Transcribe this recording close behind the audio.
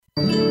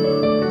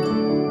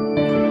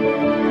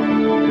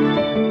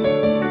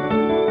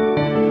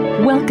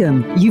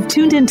Welcome. You've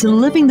tuned into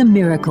Living the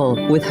Miracle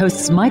with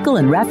hosts Michael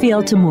and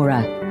Raphaelle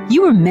Tamura.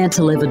 You are meant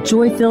to live a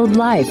joy-filled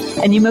life,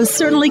 and you most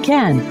certainly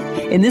can.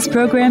 In this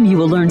program, you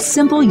will learn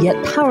simple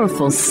yet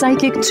powerful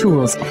psychic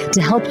tools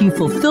to help you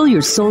fulfill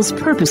your soul's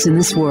purpose in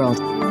this world.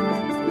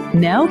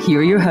 Now,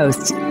 here are your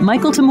hosts,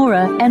 Michael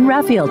Tamura and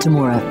Raphaelle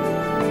Tamura.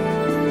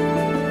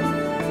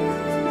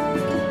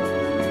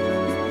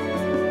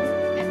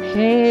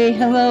 Hey,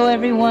 hello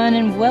everyone,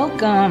 and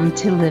welcome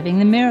to Living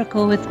the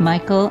Miracle with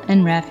Michael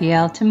and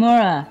Raphaelle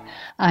Tamura.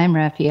 I'm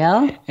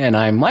Raphaelle. And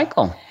I'm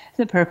Michael.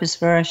 The purpose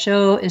for our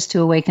show is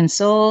to awaken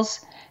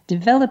souls,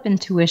 develop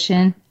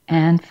intuition,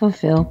 and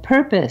fulfill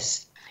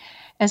purpose.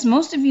 As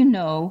most of you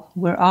know,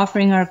 we're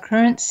offering our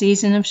current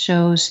season of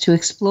shows to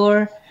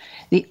explore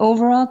the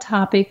overall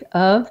topic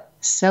of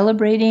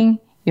celebrating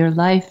your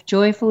life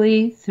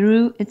joyfully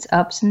through its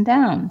ups and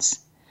downs.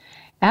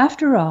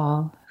 After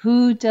all,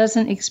 who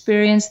doesn't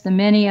experience the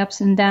many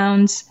ups and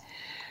downs,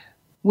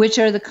 which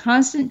are the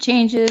constant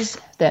changes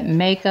that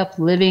make up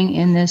living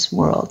in this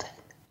world?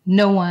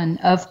 No one,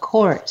 of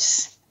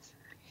course.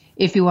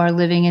 If you are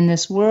living in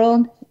this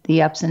world,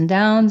 the ups and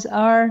downs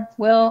are,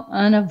 well,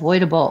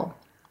 unavoidable.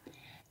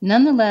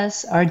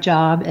 Nonetheless, our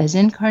job as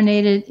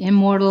incarnated,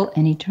 immortal,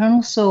 and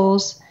eternal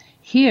souls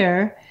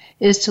here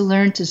is to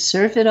learn to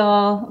surf it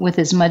all with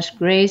as much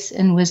grace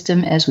and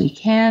wisdom as we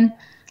can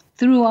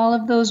through all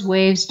of those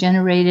waves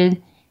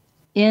generated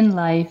in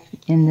life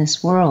in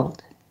this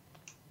world.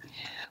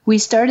 We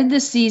started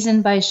this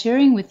season by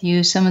sharing with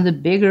you some of the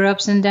bigger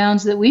ups and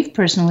downs that we've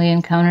personally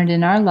encountered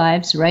in our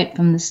lives right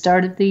from the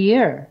start of the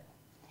year.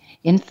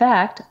 In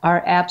fact,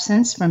 our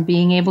absence from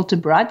being able to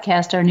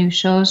broadcast our new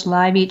shows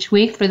live each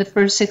week for the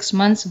first 6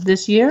 months of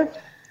this year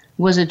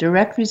was a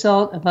direct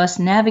result of us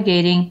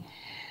navigating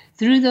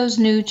through those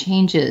new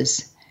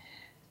changes.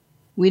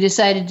 We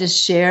decided to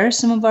share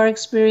some of our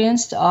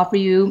experience to offer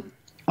you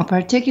a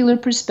particular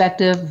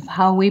perspective of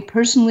how we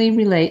personally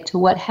relate to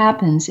what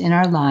happens in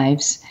our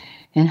lives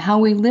and how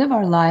we live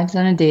our lives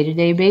on a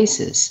day-to-day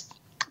basis.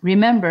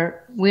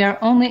 Remember, we are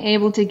only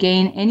able to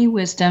gain any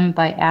wisdom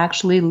by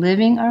actually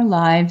living our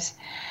lives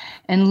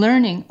and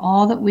learning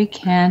all that we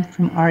can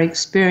from our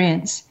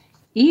experience,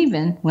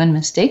 even when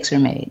mistakes are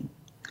made.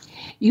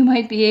 You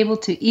might be able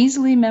to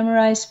easily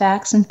memorize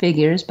facts and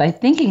figures by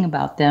thinking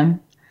about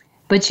them,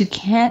 but you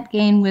can't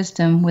gain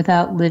wisdom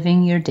without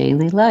living your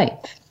daily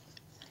life.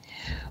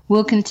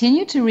 We'll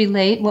continue to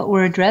relate what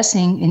we're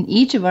addressing in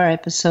each of our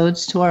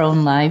episodes to our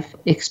own life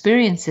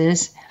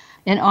experiences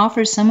and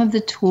offer some of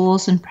the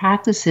tools and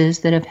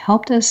practices that have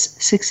helped us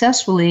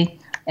successfully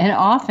and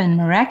often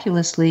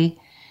miraculously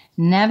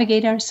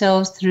navigate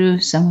ourselves through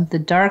some of the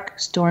dark,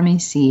 stormy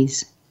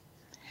seas.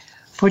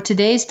 For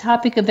today's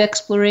topic of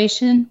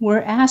exploration,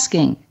 we're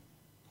asking,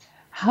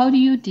 how do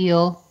you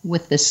deal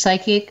with the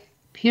psychic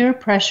peer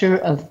pressure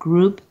of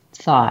group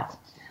thought?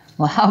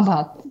 Well, how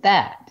about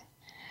that?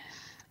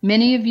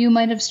 Many of you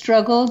might have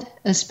struggled,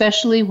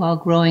 especially while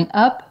growing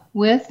up,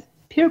 with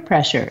peer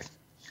pressure.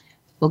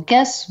 Well,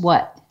 guess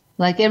what?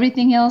 Like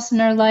everything else in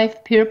our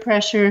life, peer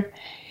pressure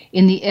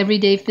in the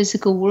everyday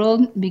physical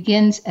world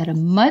begins at a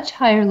much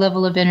higher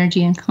level of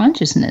energy and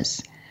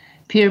consciousness.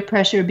 Peer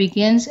pressure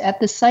begins at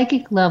the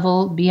psychic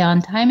level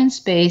beyond time and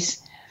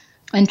space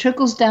and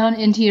trickles down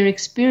into your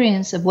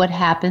experience of what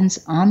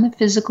happens on the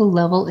physical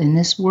level in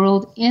this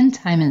world in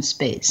time and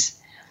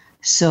space.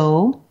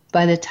 So,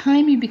 by the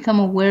time you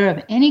become aware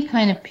of any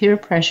kind of peer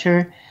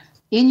pressure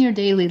in your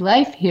daily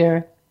life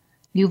here,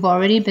 you've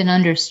already been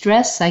under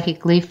stress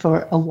psychically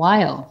for a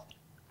while.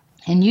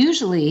 And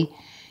usually,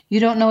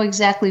 you don't know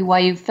exactly why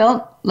you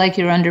felt like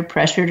you're under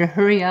pressure to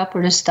hurry up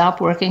or to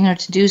stop working or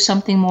to do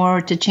something more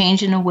or to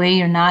change in a way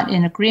you're not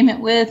in agreement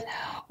with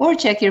or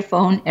check your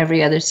phone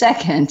every other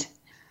second.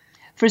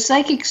 For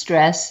psychic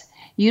stress,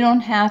 you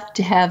don't have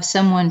to have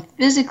someone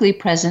physically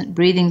present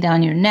breathing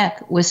down your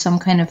neck with some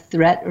kind of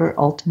threat or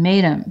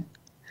ultimatum.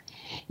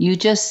 You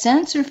just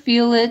sense or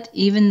feel it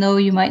even though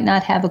you might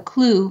not have a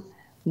clue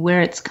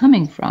where it's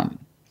coming from.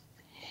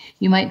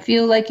 You might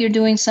feel like you're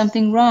doing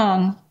something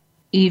wrong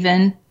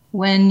even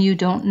when you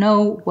don't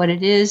know what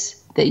it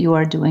is that you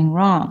are doing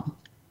wrong.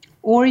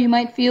 Or you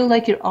might feel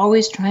like you're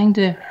always trying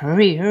to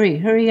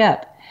hurry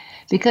up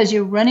because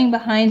you're running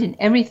behind in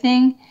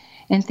everything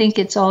and think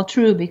it's all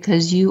true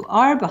because you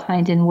are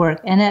behind in work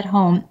and at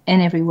home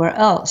and everywhere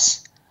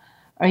else.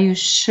 Are you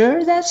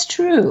sure that's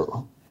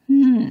true?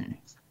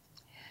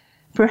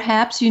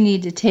 Perhaps you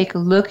need to take a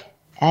look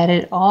at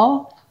it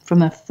all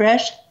from a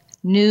fresh,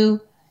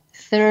 new,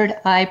 third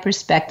eye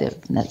perspective.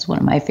 And that's one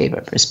of my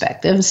favorite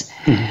perspectives.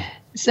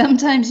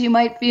 Sometimes you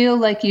might feel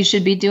like you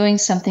should be doing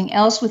something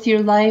else with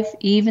your life,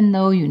 even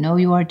though you know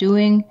you are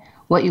doing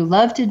what you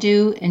love to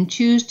do and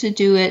choose to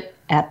do it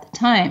at the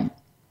time.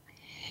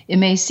 It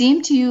may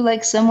seem to you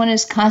like someone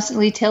is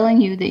constantly telling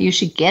you that you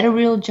should get a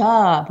real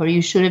job or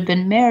you should have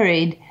been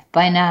married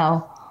by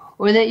now,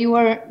 or that you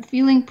are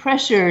feeling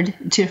pressured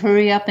to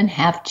hurry up and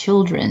have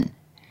children.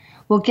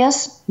 Well,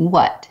 guess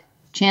what?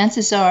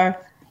 Chances are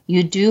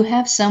you do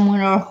have someone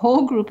or a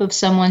whole group of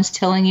someone's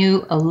telling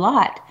you a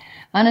lot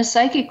on a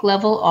psychic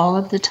level all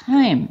of the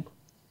time.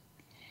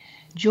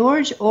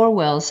 George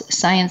Orwell's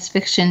science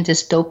fiction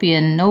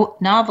dystopian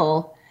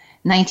novel,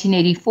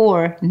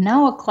 1984,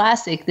 now a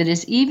classic that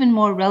is even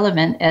more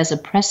relevant as a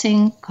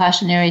pressing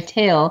cautionary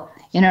tale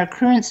in our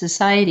current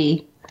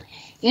society,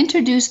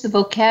 introduced the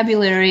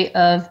vocabulary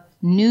of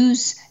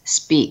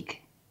newspeak,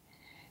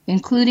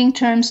 including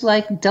terms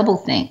like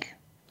doublethink.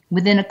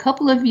 Within a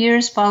couple of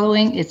years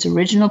following its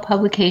original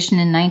publication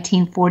in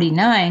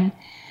 1949,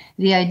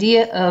 the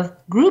idea of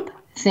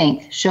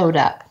groupthink showed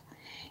up.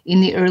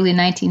 In the early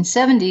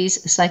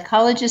 1970s,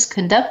 psychologists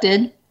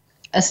conducted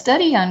a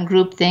study on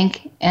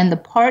groupthink and the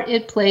part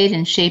it played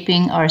in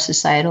shaping our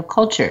societal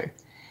culture.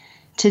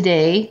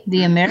 Today,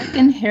 the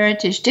American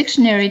Heritage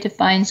Dictionary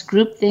defines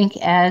groupthink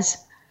as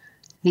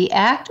the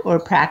act or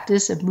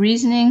practice of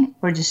reasoning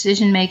or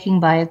decision-making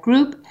by a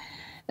group,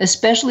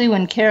 especially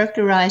when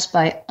characterized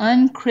by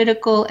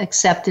uncritical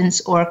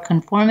acceptance or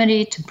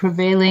conformity to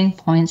prevailing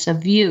points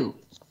of view.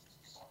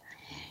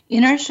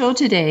 In our show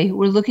today,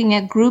 we're looking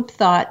at group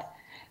thought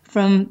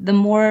from the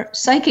more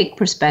psychic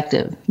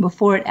perspective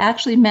before it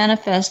actually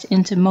manifests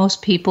into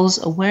most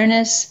people's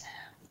awareness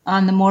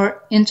on the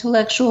more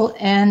intellectual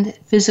and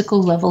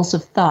physical levels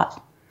of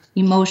thought,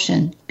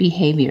 emotion,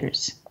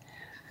 behaviors.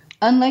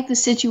 Unlike the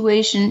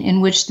situation in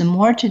which the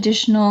more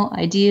traditional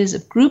ideas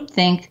of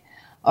groupthink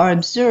are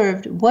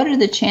observed, what are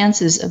the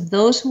chances of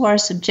those who are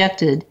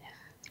subjected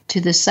to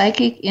the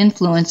psychic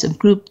influence of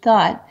group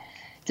thought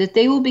that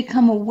they will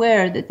become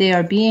aware that they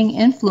are being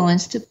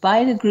influenced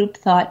by the group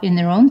thought in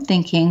their own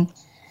thinking,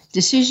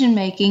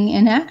 decision-making,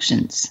 and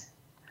actions?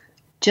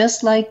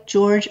 Just like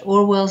George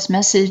Orwell's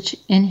message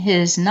in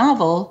his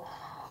novel,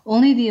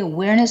 only the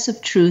awareness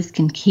of truth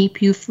can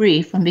keep you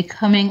free from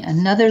becoming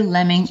another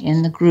lemming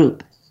in the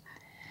group.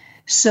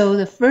 So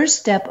the first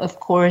step,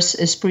 of course,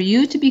 is for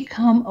you to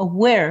become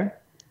aware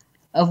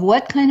of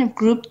what kind of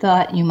group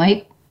thought you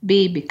might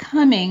be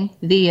becoming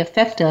the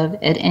effect of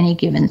at any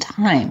given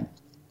time.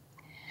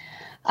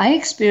 I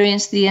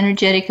experience the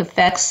energetic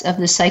effects of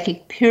the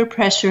psychic peer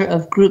pressure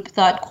of group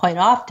thought quite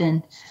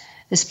often,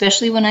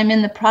 especially when I'm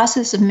in the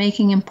process of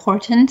making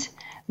important,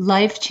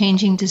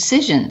 life-changing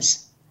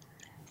decisions.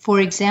 For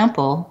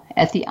example,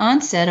 at the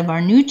onset of our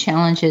new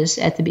challenges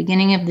at the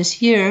beginning of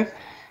this year,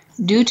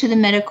 due to the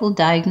medical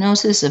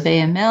diagnosis of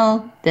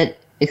AML that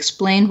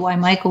explained why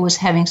Michael was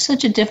having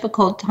such a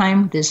difficult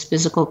time with his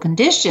physical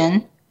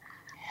condition,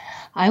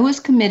 I was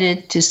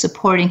committed to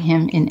supporting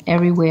him in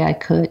every way I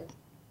could.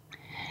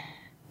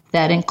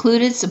 That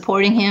included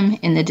supporting him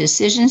in the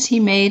decisions he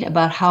made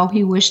about how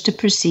he wished to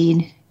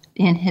proceed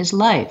in his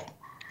life.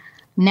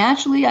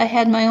 Naturally, I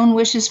had my own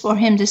wishes for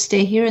him to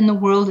stay here in the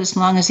world as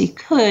long as he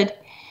could,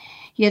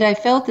 yet I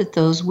felt that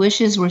those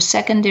wishes were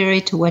secondary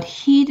to what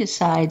he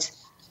decides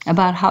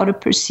about how to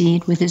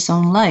proceed with his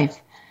own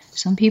life.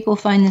 Some people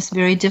find this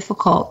very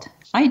difficult.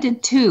 I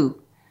did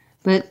too,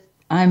 but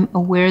I'm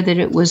aware that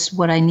it was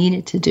what I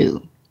needed to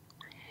do.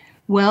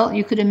 Well,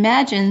 you could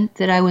imagine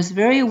that I was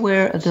very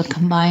aware of the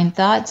combined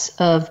thoughts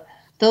of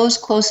those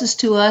closest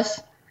to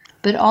us,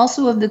 but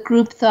also of the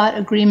group thought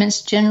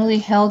agreements generally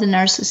held in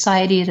our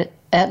society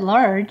at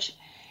large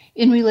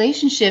in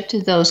relationship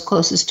to those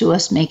closest to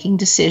us making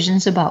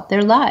decisions about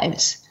their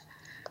lives.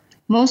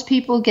 Most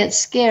people get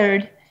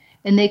scared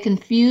and they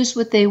confuse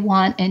what they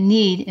want and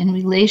need in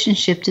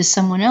relationship to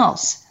someone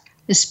else,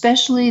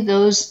 especially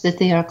those that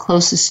they are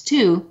closest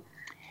to,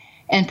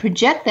 and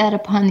project that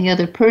upon the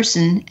other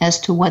person as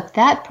to what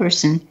that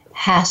person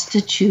has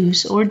to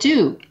choose or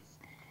do.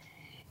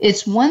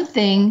 It's one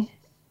thing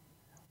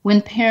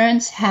when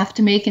parents have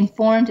to make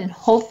informed and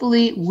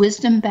hopefully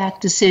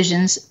wisdom-backed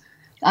decisions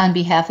on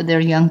behalf of their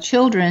young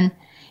children,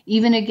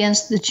 even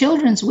against the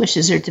children's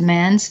wishes or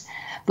demands,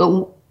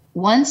 but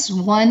once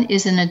one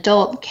is an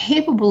adult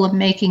capable of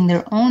making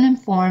their own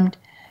informed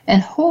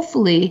and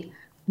hopefully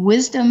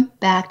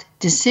wisdom-backed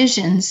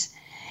decisions,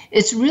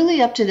 it's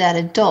really up to that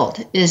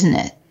adult, isn't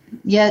it?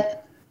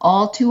 Yet,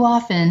 all too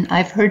often,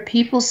 I've heard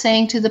people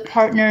saying to the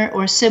partner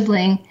or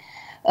sibling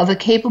of a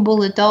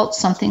capable adult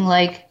something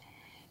like,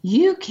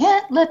 "You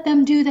can't let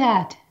them do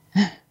that."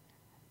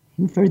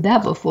 You've heard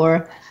that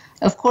before.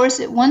 Of course,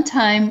 at one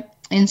time,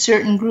 in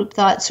certain group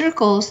thought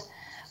circles,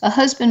 a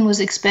husband was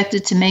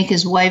expected to make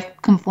his wife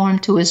conform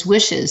to his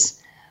wishes.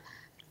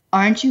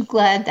 Aren't you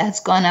glad that's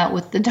gone out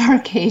with the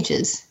Dark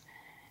Ages?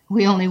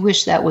 We only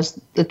wish that was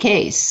the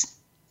case.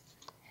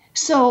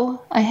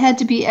 So I had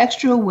to be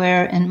extra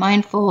aware and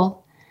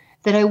mindful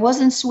that I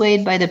wasn't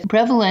swayed by the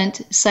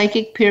prevalent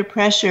psychic peer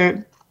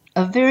pressure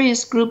of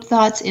various group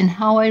thoughts in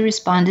how I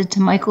responded to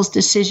Michael's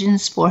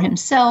decisions for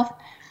himself,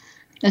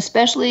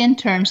 especially in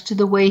terms to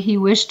the way he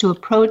wished to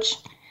approach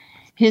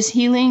his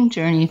healing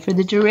journey for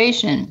the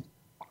duration.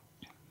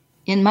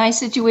 In my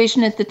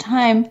situation at the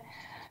time,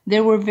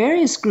 there were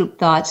various group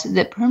thoughts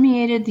that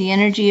permeated the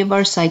energy of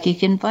our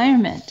psychic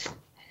environment.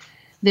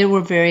 There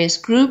were various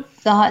group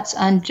thoughts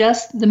on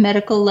just the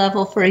medical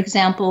level, for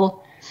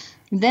example,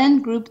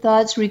 then group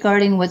thoughts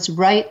regarding what's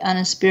right on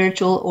a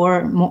spiritual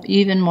or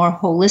even more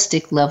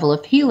holistic level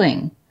of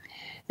healing.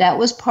 That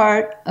was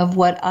part of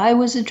what I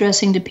was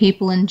addressing to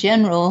people in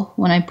general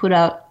when I put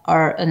out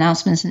our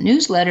announcements and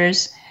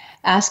newsletters,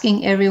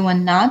 asking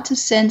everyone not to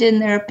send in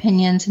their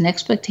opinions and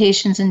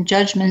expectations and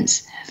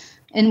judgments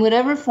in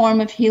whatever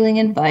form of healing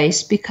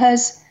advice,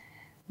 because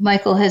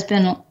Michael has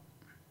been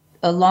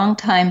a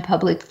long-time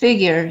public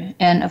figure,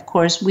 and of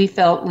course we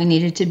felt we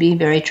needed to be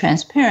very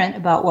transparent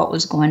about what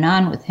was going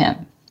on with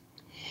him.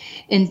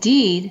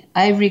 Indeed,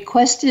 I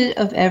requested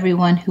of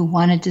everyone who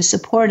wanted to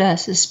support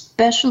us,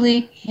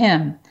 especially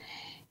him,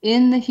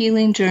 in the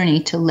healing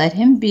journey, to let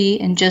him be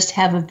and just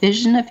have a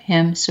vision of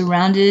him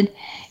surrounded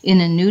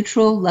in a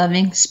neutral,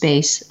 loving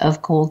space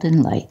of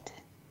golden light.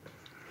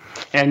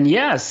 And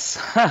yes,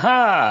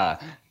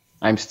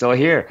 I'm still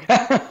here.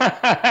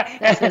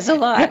 That says a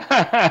lot.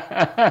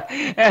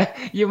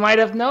 You might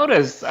have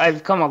noticed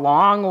I've come a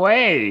long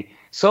way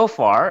so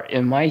far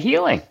in my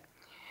healing.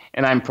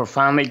 And I'm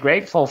profoundly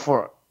grateful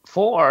for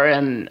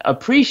and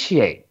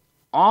appreciate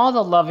all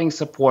the loving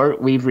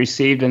support we've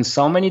received in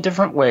so many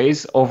different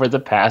ways over the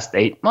past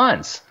 8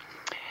 months.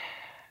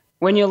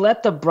 When you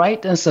let the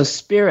brightness of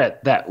spirit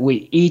that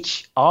we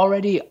each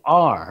already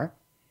are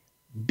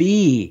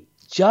be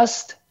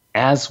just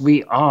as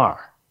we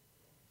are,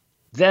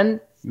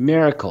 then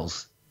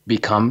miracles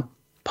become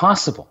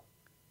possible.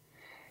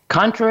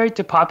 Contrary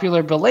to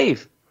popular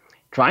belief,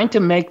 trying to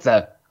make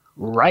the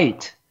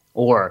right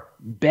or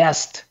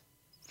best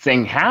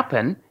thing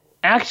happen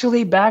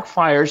actually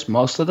backfires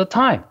most of the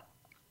time.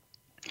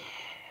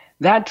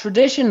 That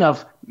tradition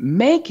of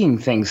making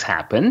things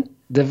happen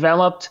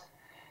developed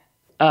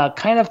a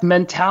kind of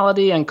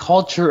mentality and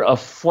culture of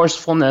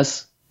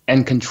forcefulness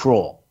and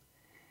control,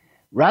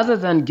 rather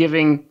than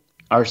giving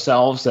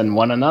ourselves and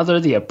one another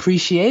the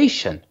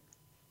appreciation,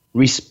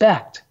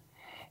 respect,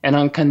 and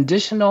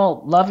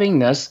unconditional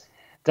lovingness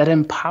that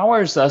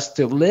empowers us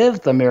to live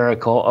the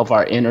miracle of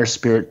our inner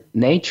spirit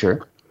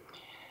nature.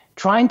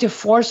 Trying to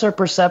force our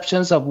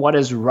perceptions of what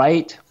is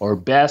right or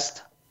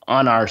best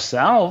on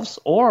ourselves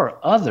or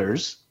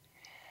others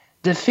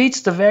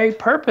defeats the very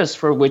purpose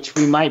for which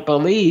we might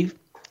believe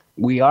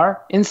we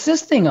are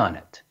insisting on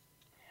it.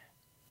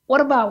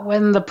 What about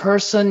when the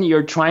person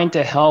you're trying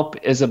to help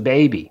is a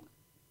baby,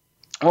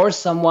 or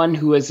someone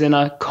who is in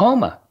a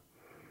coma,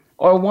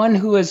 or one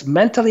who is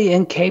mentally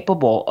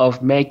incapable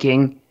of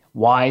making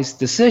wise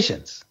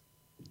decisions?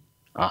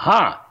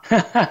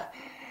 Aha!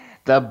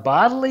 The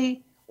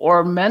bodily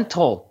or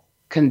mental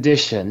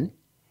condition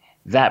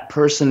that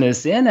person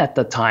is in at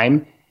the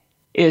time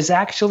is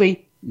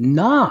actually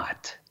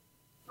not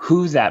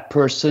who that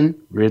person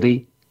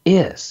really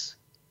is.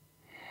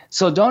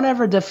 So don't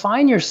ever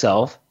define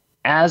yourself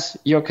as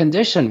your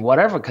condition,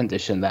 whatever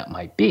condition that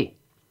might be.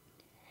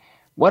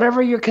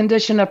 Whatever your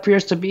condition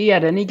appears to be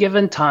at any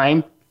given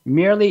time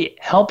merely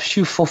helps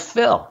you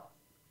fulfill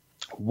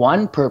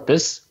one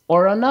purpose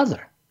or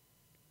another.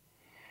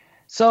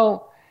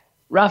 So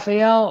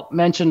Raphaelle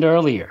mentioned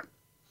earlier,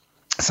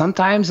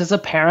 sometimes as a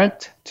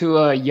parent to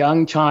a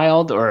young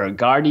child or a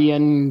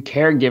guardian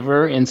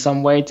caregiver in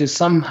some way to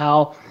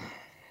somehow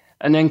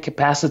an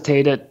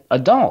incapacitated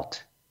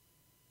adult,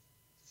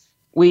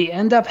 we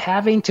end up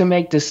having to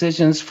make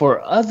decisions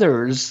for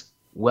others'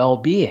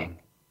 well-being.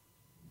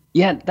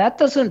 Yet that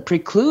doesn't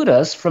preclude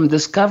us from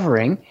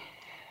discovering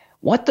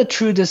what the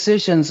true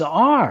decisions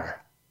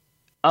are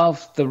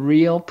of the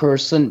real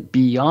person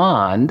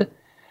beyond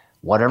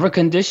whatever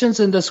conditions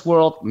in this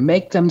world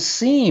make them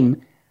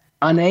seem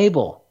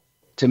unable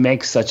to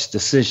make such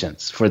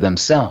decisions for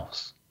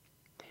themselves.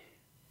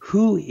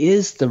 Who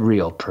is the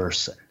real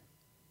person?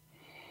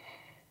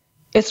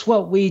 It's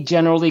what we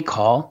generally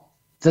call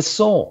the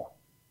soul,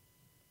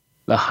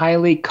 the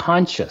highly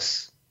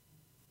conscious,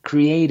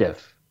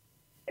 creative,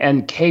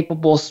 and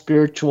capable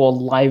spiritual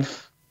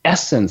life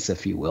essence,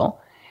 if you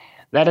will,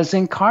 that is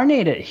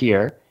incarnated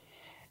here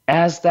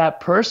as that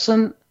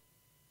person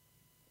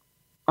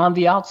on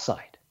the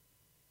outside.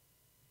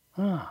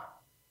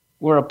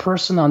 We're a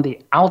person on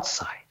the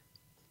outside.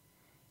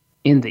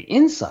 In the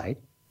inside,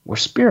 we're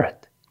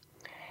spirit.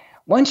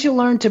 Once you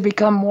learn to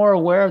become more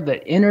aware of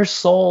the inner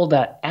soul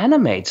that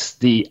animates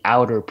the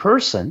outer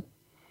person,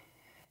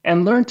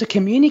 and learn to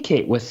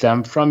communicate with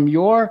them from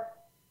your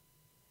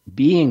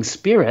being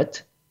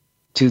spirit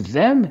to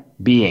them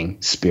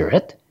being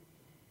spirit,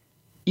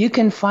 you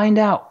can find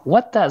out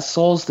what that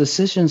soul's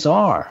decisions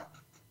are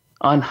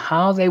on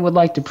how they would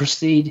like to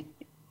proceed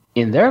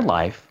in their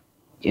life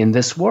in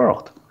this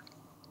world.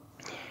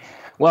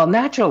 Well,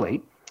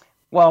 naturally,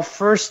 while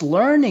first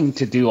learning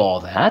to do all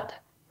that,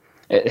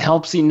 it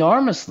helps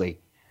enormously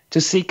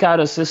to seek out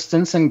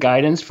assistance and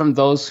guidance from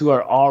those who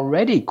are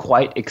already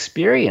quite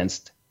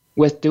experienced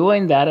with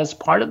doing that as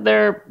part of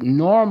their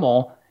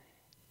normal,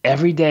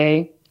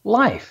 everyday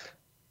life.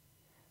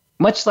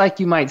 Much like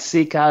you might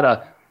seek out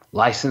a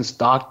licensed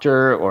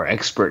doctor or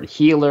expert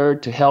healer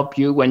to help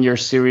you when you're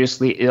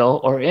seriously ill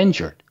or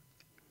injured.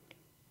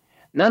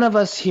 None of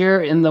us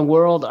here in the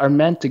world are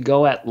meant to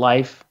go at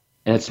life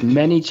and its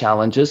many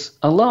challenges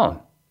alone.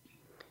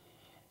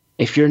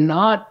 If you're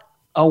not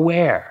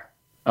aware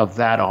of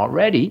that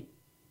already,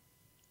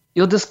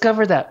 you'll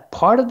discover that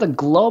part of the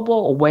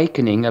global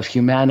awakening of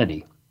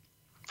humanity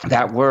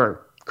that we're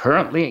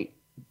currently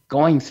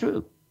going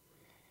through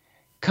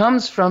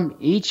comes from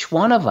each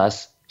one of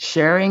us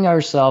sharing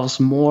ourselves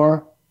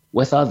more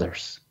with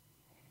others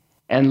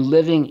and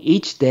living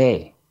each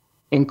day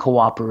in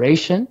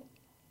cooperation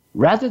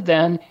rather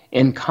than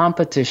in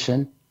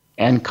competition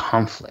and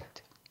conflict.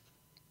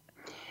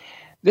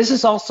 This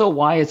is also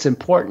why it's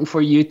important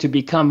for you to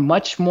become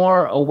much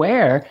more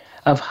aware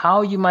of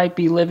how you might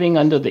be living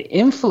under the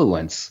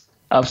influence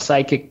of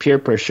psychic peer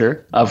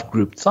pressure of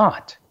group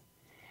thought.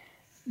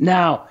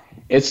 Now,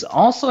 it's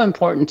also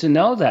important to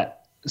know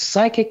that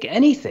psychic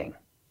anything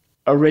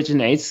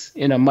originates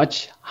in a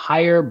much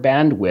higher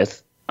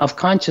bandwidth of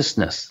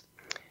consciousness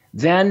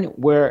than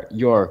where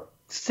your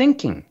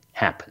thinking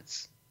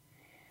happens.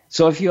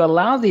 So if you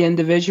allow the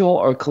individual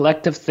or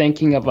collective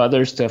thinking of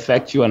others to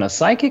affect you on a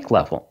psychic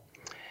level,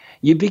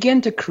 you begin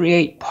to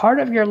create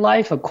part of your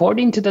life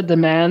according to the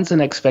demands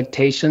and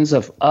expectations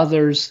of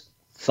others'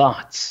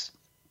 thoughts.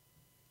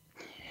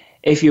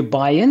 If you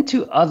buy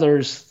into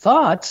others'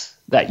 thoughts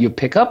that you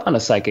pick up on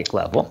a psychic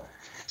level,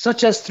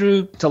 such as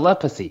through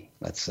telepathy,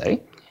 let's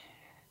say,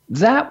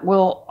 that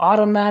will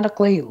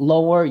automatically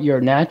lower your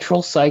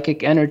natural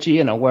psychic energy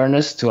and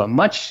awareness to a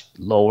much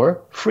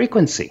lower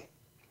frequency.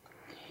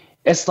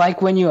 It's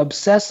like when you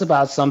obsess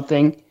about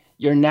something,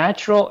 your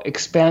natural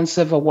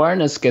expansive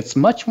awareness gets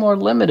much more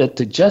limited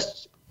to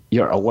just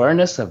your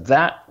awareness of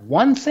that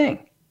one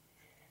thing,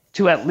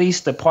 to at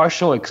least the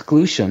partial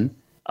exclusion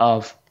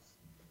of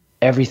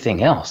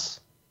everything else.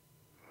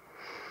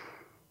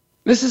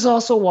 This is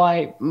also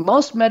why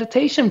most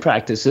meditation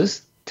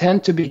practices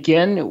tend to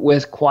begin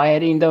with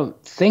quieting the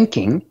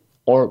thinking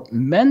or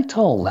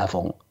mental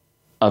level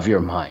of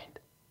your mind.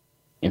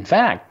 In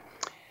fact,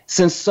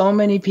 since so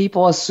many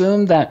people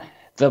assume that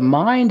the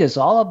mind is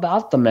all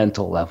about the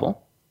mental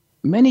level,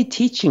 many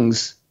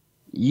teachings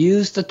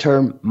use the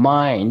term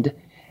mind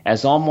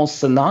as almost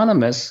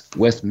synonymous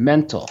with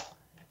mental,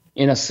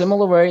 in a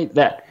similar way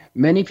that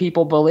many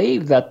people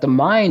believe that the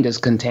mind is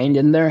contained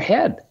in their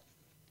head.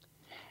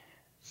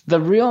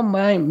 The real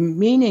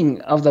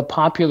meaning of the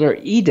popular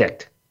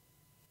edict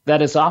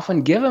that is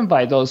often given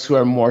by those who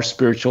are more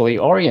spiritually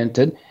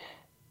oriented,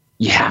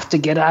 you have to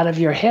get out of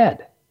your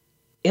head,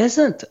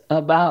 isn't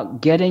about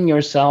getting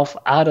yourself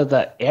out of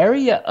the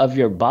area of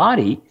your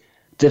body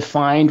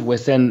defined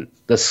within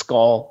the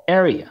skull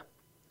area.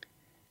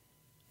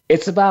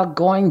 It's about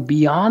going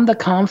beyond the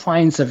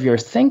confines of your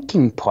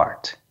thinking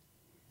part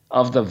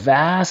of the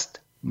vast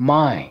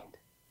mind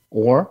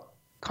or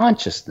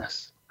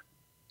consciousness.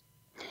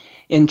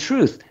 In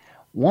truth,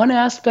 one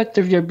aspect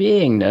of your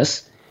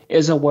beingness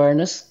is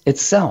awareness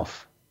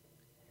itself.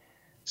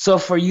 So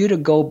for you to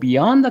go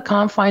beyond the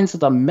confines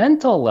of the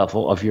mental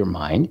level of your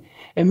mind,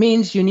 it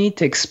means you need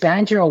to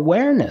expand your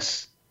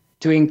awareness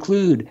to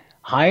include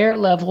higher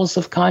levels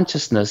of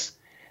consciousness,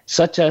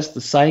 such as the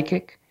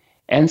psychic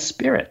and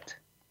spirit.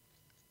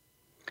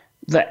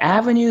 The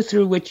avenue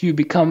through which you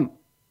become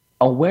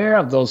aware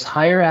of those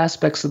higher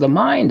aspects of the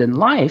mind and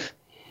life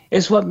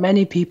is what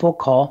many people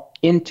call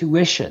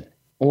intuition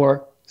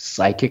or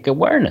psychic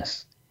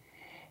awareness.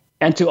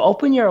 And to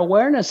open your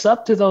awareness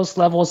up to those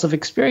levels of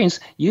experience,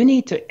 you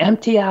need to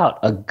empty out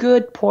a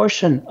good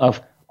portion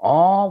of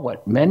all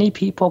what many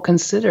people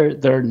consider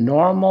their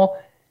normal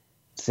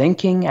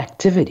thinking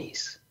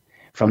activities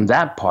from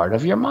that part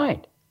of your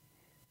mind.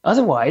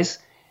 Otherwise,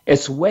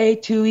 it's way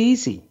too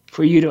easy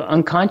for you to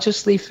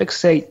unconsciously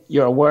fixate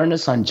your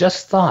awareness on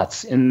just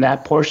thoughts in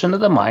that portion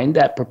of the mind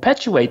that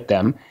perpetuate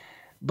them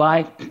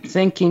by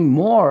thinking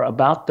more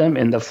about them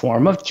in the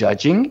form of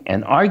judging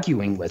and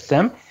arguing with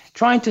them,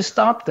 trying to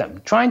stop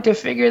them, trying to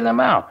figure them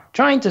out,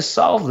 trying to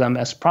solve them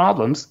as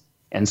problems,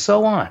 and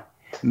so on.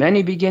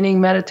 Many beginning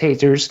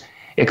meditators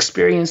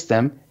experience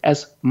them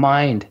as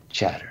mind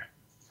chatter.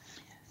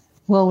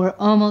 Well, we're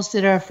almost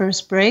at our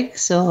first break,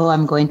 so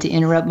I'm going to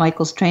interrupt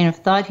Michael's train of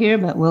thought here,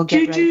 but we'll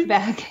get right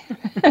back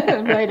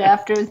right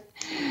after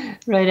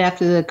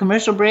the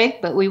commercial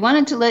break. But we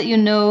wanted to let you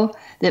know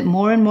that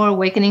more and more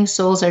awakening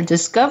souls are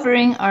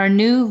discovering our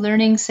new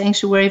learning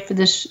sanctuary for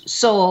the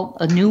soul,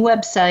 a new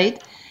website.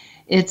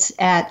 It's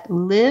at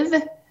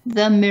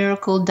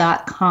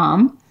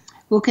livethemiracle.com.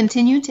 We'll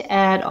continue to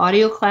add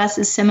audio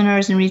classes,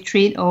 seminars, and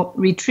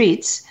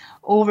retreats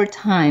over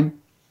time.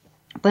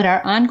 But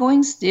our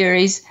ongoing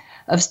series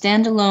of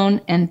standalone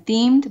and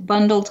themed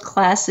bundled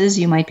classes,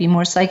 You Might Be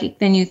More Psychic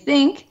Than You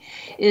Think,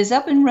 is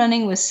up and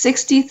running with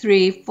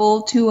 63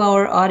 full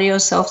 2-hour audio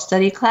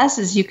self-study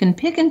classes you can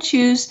pick and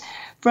choose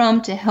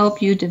from to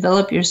help you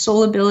develop your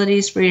soul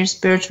abilities for your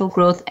spiritual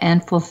growth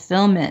and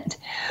fulfillment.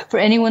 For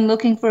anyone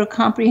looking for a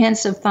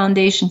comprehensive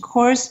foundation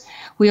course,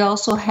 we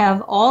also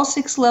have all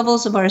 6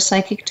 levels of our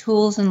psychic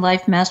tools and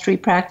life mastery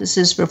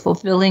practices for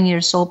fulfilling your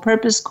soul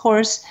purpose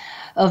course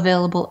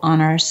available on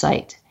our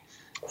site.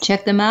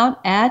 Check them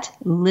out at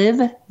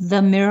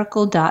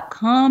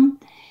livethemiracle.com.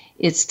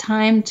 It's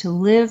time to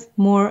live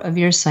more of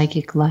your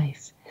psychic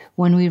life.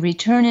 When we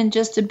return in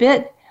just a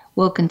bit,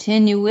 we'll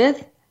continue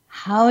with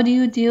how do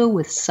you deal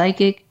with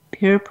psychic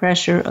peer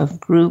pressure of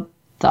group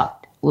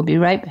thought? We'll be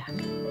right back.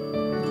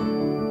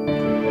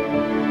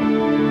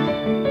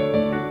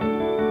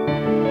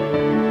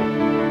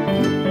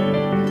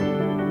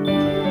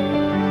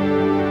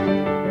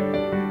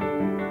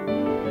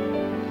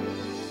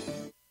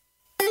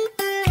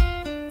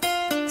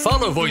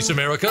 Follow Voice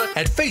America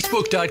at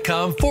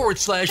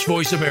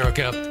facebook.com/Voice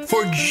America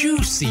for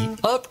juicy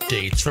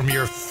updates from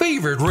your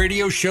favorite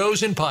radio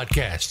shows and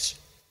podcasts.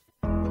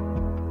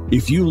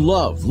 If you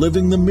love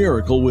Living the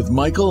Miracle with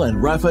Michael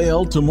and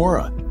Raphaelle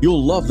Tamura,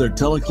 you'll love their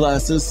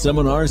teleclasses,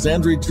 seminars,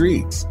 and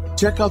retreats.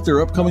 Check out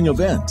their upcoming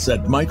events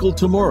at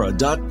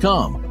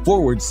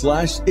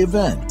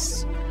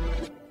michaeltamura.com/events.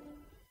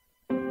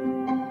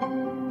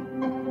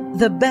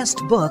 The best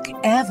book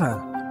ever.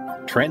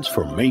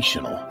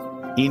 Transformational.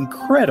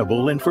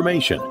 Incredible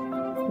information.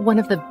 One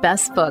of the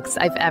best books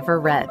I've ever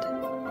read.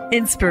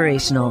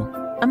 Inspirational.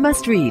 A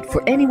must-read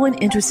for anyone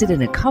interested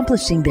in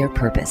accomplishing their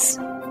purpose.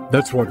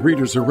 That's what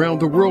readers around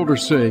the world are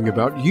saying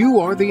about You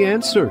Are the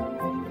Answer,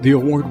 the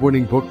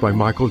award-winning book by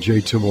Michael J.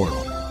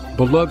 Tamura,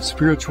 beloved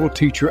spiritual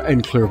teacher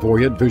and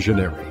clairvoyant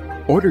visionary.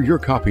 Order your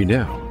copy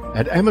now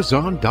at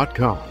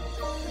Amazon.com.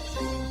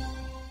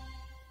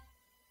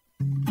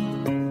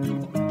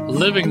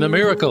 Living the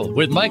Miracle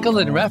with Michael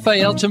and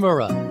Raphaelle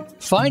Tamura.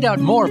 Find out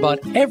more about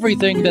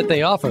everything that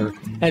they offer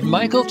at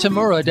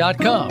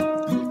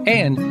michaeltamura.com.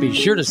 And be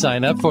sure to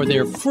sign up for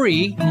their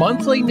free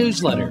monthly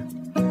newsletter.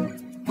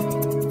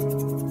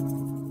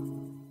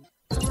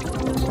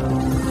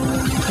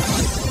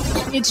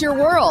 It's your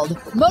world.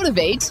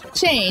 Motivate,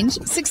 change,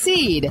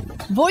 succeed.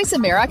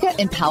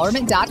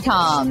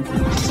 VoiceAmericaEmpowerment.com.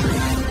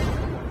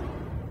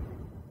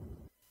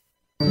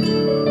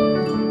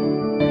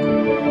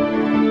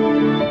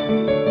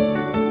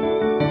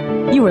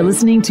 You are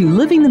listening to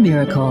Living the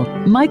Miracle.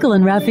 Michael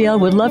and Raphaelle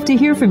would love to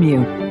hear from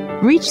you.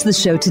 Reach the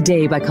show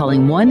today by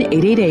calling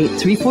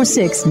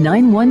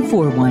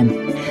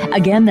 1-888-346-9141.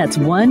 Again, that's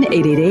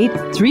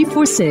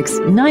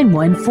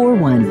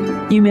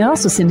 1-888-346-9141. You may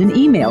also send an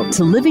email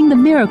to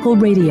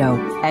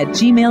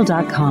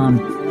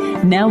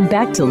livingthemiracleradio@gmail.com. Now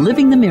back to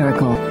Living the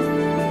Miracle.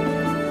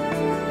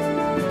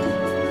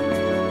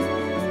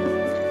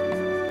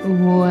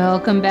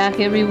 Welcome back,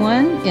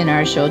 everyone. In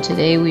our show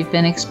today, we've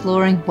been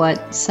exploring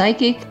what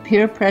psychic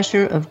peer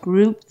pressure of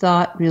group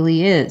thought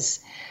really is.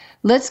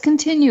 Let's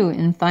continue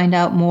and find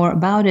out more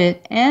about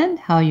it and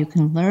how you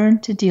can learn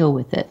to deal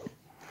with it.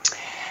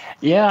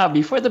 Yeah,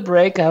 before the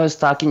break, I was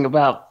talking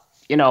about,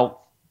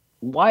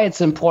 why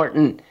it's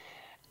important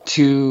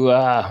to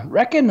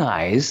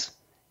recognize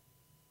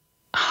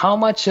how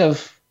much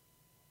of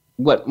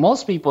what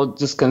most people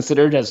just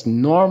considered as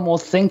normal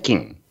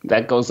thinking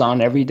that goes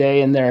on every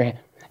day in their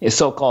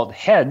so-called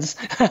heads.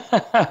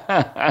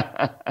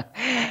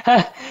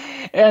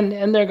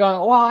 And they're going,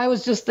 well, I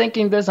was just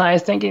thinking this, I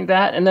was thinking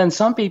that. And then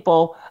some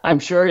people, I'm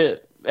sure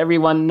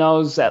everyone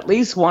knows at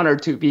least one or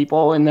two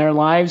people in their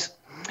lives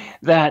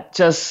that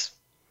just,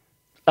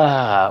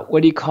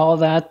 what do you call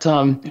that?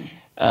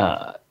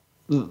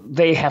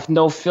 They have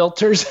no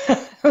filters.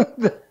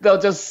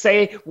 They'll just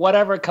say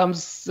whatever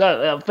comes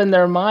up in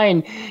their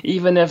mind,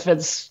 even if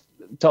it's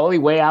totally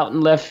way out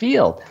in left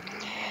field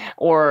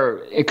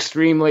or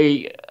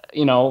extremely,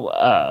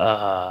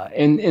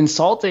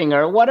 insulting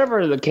or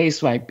whatever the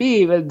case might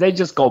be. But they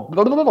just go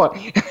blah, blah, blah,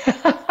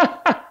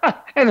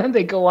 and then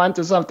they go on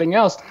to something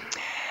else.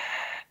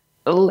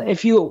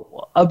 If you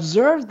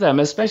observe them,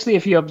 especially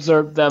if you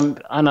observe them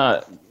on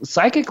a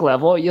psychic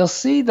level, you'll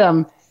see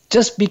them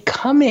just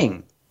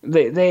becoming.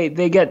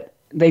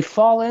 They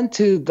fall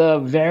into the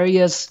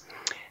various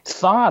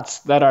thoughts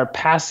that are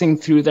passing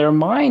through their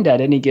mind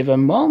at any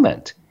given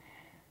moment.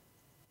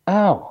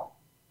 Oh,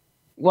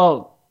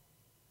 well,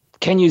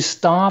 can you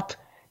stop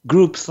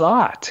group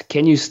thought?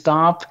 Can you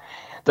stop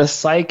the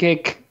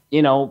psychic,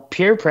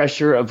 peer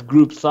pressure of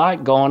group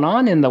thought going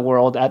on in the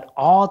world at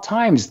all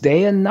times,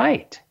 day and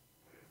night?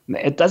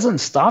 It doesn't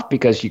stop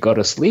because you go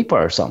to sleep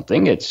or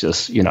something. It's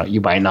just, you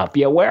might not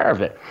be aware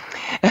of it.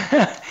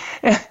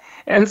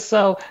 And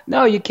so,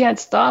 no, you can't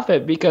stop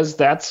it because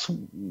that's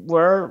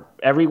where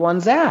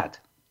everyone's at.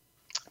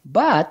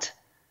 But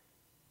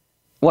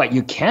what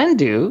you can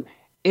do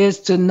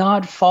is to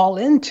not fall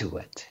into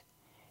it.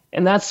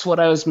 And that's what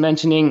I was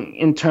mentioning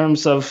in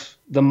terms of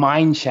the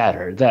mind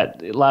chatter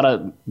that a lot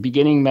of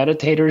beginning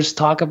meditators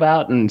talk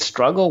about and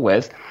struggle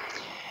with,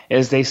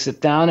 is they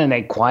sit down and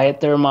they quiet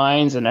their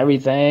minds and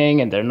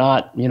everything, and they're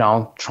not,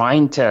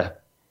 trying to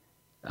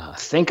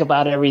think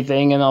about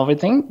everything and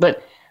everything.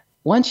 But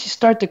once you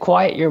start to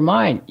quiet your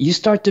mind, you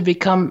start to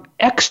become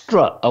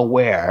extra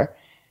aware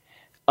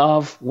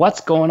of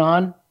what's going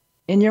on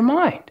in your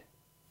mind,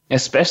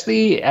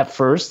 especially at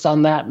first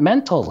on that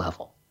mental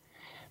level.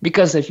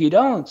 Because if you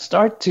don't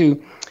start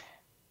to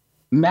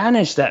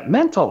manage that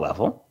mental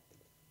level,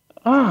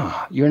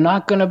 you're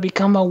not going to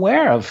become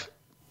aware of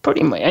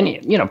pretty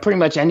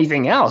much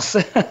anything else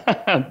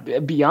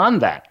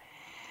beyond that.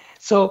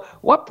 So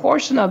what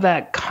portion of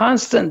that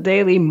constant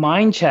daily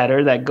mind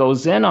chatter that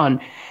goes in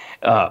on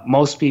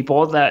most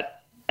people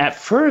that at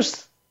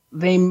first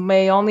they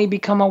may only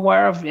become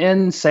aware of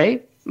in,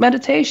 say,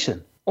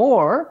 meditation?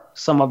 Or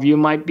some of you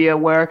might be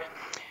aware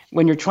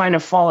when you're trying to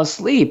fall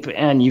asleep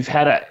and you've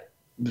had a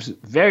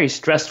very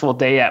stressful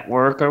day at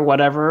work or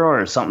whatever,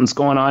 or something's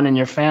going on in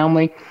your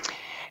family,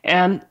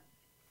 and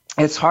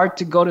it's hard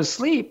to go to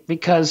sleep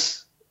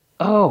because,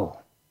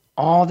 all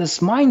all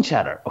this mind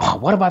chatter. Oh,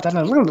 what about that?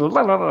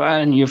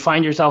 And you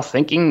find yourself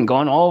thinking,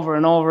 going over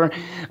and over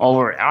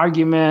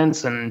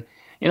arguments and,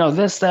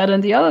 this, that,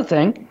 and the other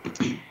thing.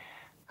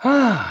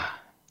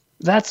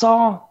 That's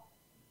all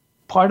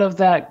part of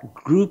that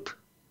group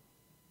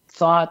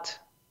thought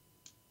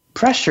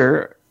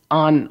pressure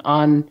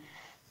on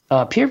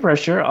peer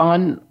pressure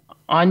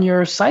on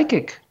your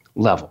psychic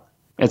level.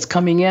 It's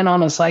coming in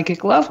on a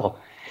psychic level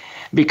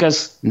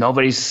because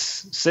nobody's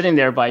sitting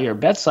there by your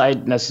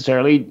bedside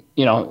necessarily,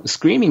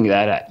 screaming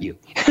that at you.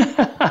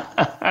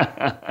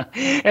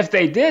 If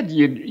they did,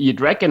 you'd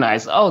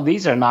recognize, oh,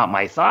 these are not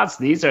my thoughts.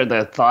 These are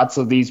the thoughts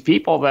of these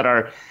people that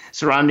are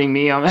surrounding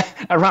me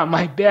around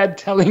my bed,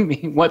 telling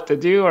me what to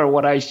do or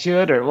what I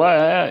should or what,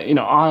 on and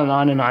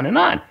on and on and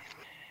on.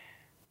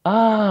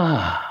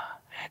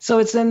 So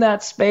it's in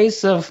that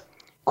space of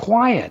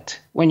quiet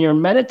when you're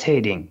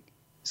meditating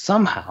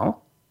somehow,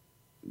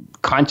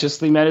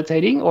 consciously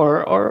meditating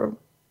or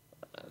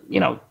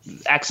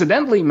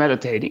accidentally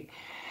meditating,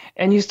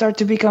 and you start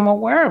to become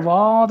aware of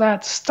all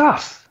that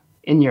stuff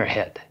in your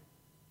head.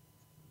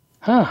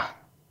 How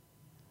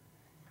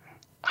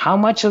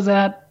much of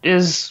that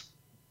is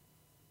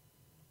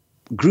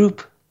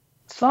group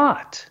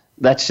thought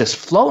that's just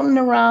floating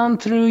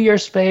around through your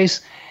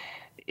space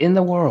in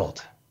the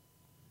world?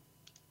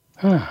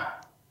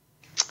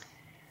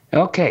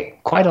 Okay,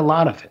 quite a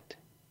lot of it.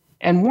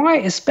 And why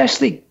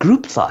especially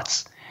group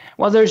thoughts?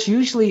 Well, there's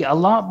usually a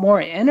lot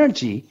more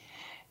energy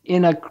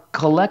in a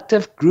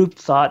collective group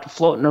thought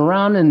floating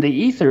around in the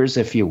ethers,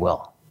 if you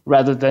will,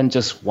 rather than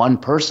just one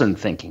person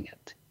thinking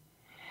it.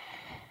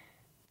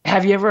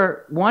 Have you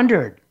ever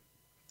wondered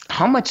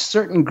how much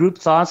certain group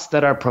thoughts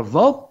that are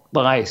provoked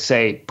by,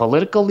 say,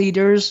 political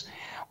leaders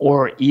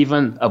or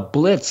even a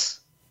blitz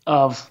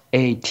of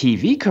a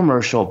TV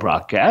commercial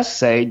broadcast,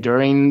 say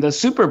during the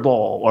Super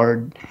Bowl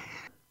or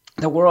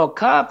the World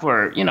Cup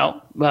or,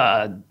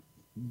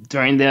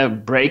 during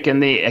the break in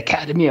the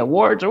Academy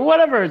Awards or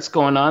whatever it's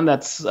going on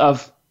that's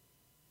of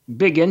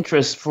big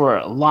interest for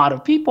a lot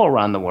of people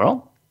around the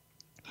world.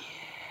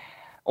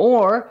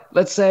 Or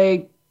let's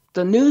say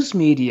the news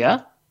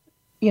media,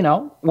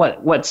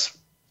 what's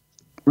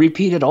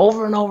repeated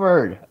over and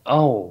over.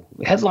 Oh,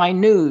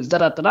 headline news,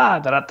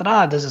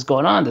 da-da-da-da, this is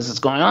going on,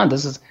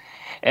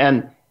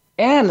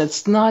 and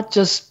it's not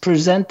just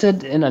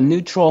presented in a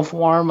neutral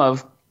form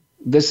of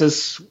this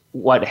is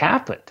what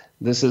happened,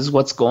 this is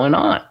what's going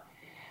on.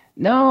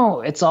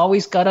 No, it's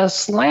always got a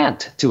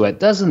slant to it,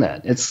 doesn't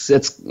it?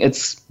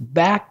 It's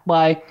backed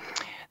by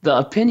the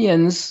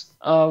opinions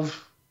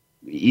of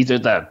either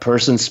the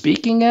person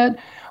speaking it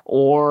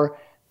or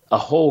a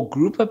whole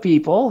group of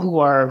people who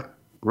are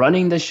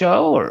running the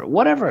show or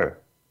whatever.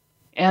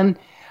 And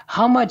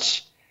how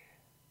much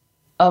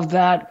of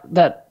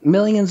that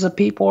millions of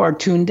people are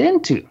tuned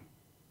into,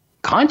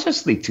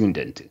 consciously tuned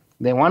into.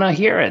 They want to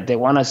hear it, they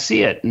want to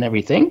see it and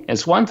everything.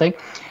 It's one thing.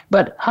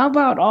 But how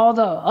about all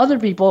the other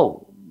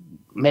people?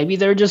 Maybe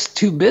they're just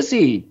too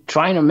busy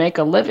trying to make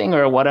a living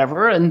or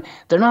whatever, and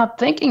they're not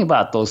thinking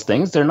about those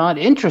things. They're not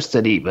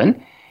interested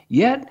even.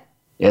 Yet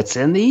it's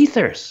in the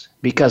ethers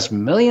because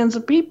millions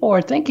of people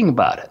are thinking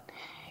about it.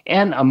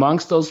 And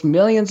amongst those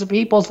millions of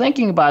people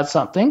thinking about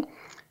something,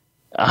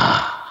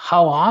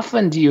 how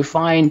often do you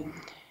find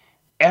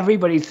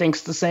everybody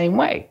thinks the same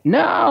way?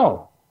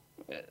 No.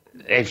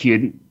 If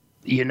you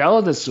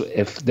know this,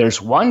 if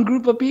there's one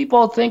group of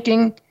people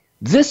thinking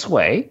this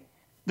way,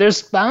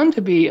 there's bound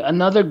to be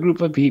another group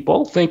of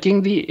people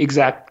thinking the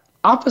exact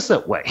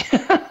opposite way.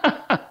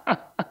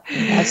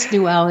 That's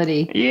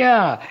duality.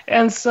 Yeah.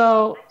 And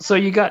so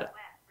you got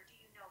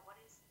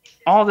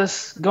all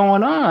this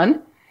going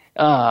on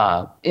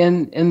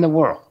in the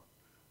world.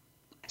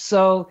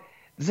 So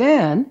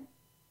then,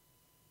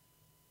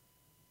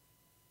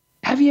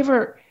 have you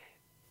ever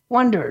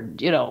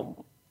wondered,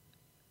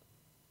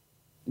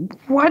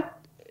 what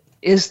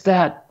is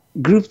that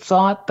group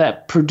thought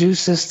that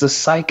produces the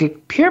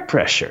psychic peer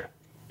pressure?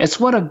 It's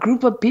what a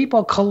group of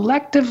people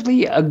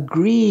collectively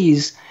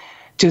agrees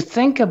to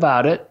think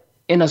about it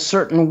in a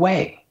certain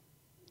way.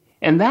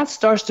 And that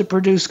starts to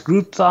produce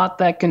group thought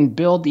that can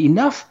build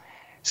enough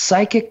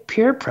psychic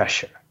peer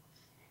pressure.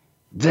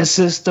 This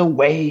is the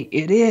way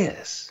it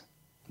is.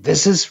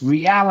 This is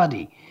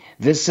reality.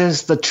 This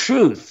is the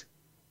truth.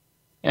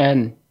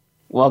 And,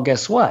 well,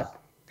 guess what?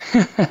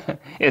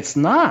 It's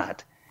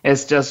not.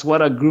 It's just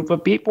what a group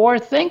of people are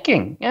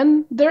thinking.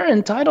 And they're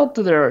entitled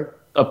to their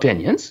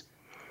opinions.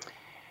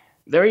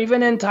 They're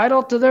even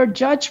entitled to their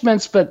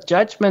judgments, but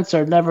judgments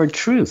are never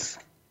truth.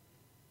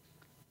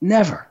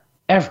 Never,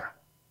 ever.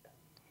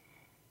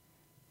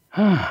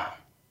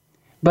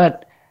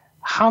 But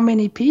how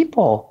many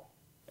people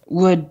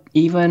would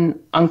even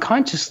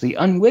unconsciously,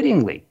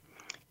 unwittingly,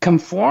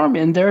 conform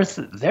in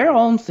their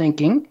own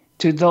thinking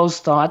to those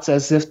thoughts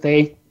as if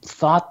they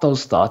thought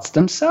those thoughts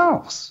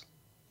themselves?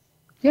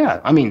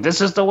 Yeah, I mean,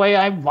 this is the way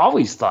I've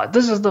always thought.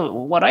 This is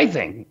what I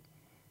think.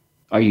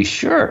 Are you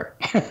sure?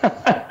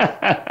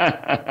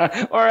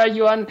 Or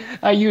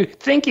are you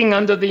thinking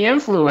under the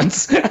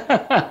influence?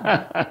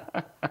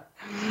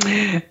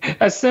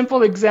 A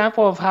simple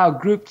example of how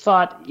group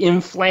thought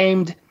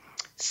inflamed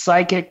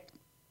psychic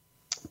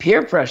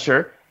peer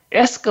pressure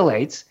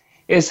escalates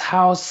is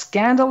how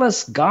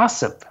scandalous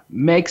gossip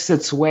makes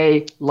its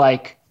way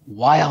like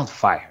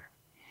wildfire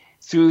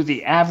through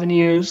the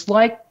avenues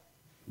like,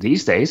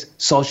 these days,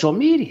 social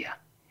media.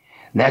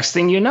 Next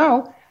thing you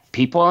know,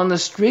 people on the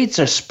streets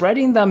are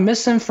spreading the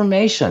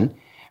misinformation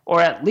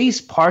or at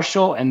least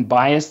partial and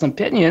biased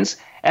opinions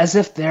as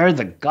if they're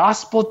the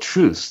gospel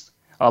truths,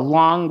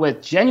 along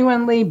with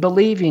genuinely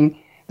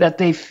believing that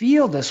they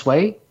feel this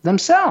way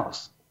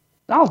themselves.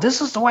 Oh,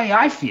 this is the way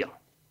I feel.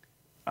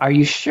 Are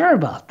you sure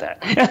about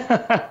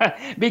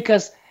that?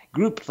 Because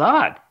group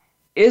thought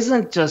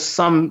isn't just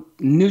some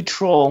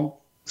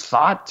neutral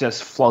thought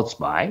just floats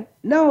by.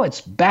 No,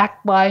 it's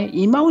backed by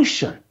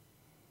emotion.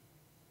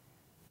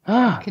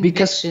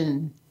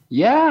 Conviction.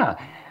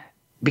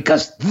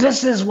 Because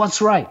this is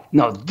what's right.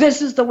 No,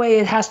 this is the way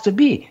it has to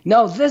be.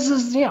 No, this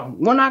is,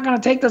 we're not going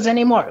to take this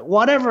anymore.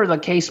 Whatever the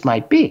case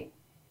might be.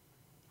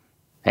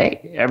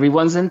 Hey,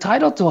 everyone's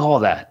entitled to all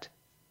that.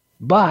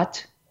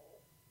 But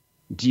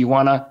do you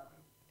want to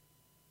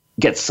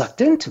get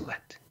sucked into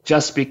it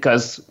just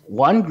because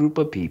one group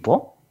of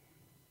people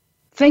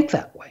think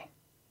that way?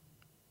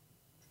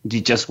 Do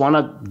you just want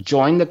to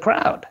join the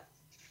crowd?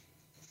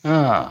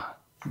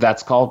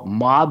 That's called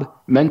mob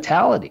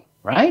mentality,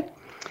 right?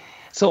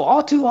 So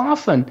all too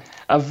often,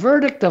 a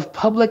verdict of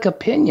public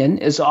opinion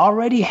is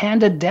already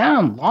handed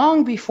down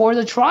long before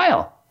the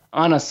trial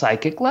on a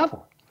psychic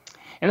level.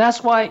 And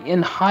that's why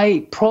in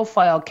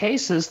high-profile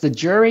cases, the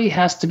jury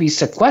has to be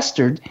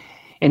sequestered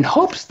in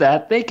hopes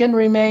that they can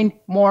remain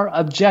more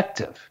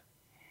objective.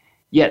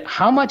 Yet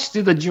how much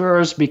do the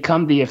jurors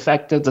become the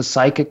effect of the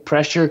psychic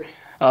pressure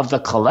of the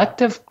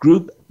collective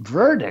group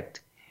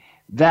verdict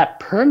that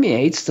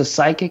permeates the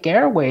psychic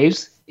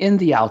airwaves in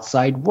the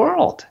outside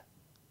world?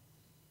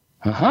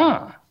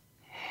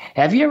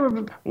 Have you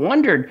ever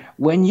wondered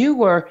when you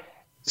were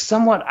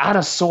somewhat out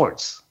of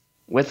sorts,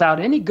 without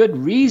any good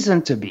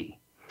reason to be,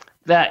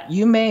 that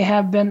you may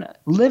have been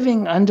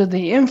living under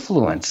the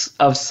influence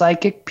of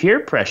psychic peer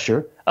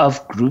pressure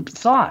of group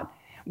thought?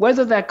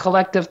 Whether that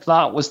collective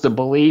thought was the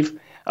belief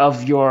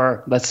of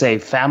your, let's say,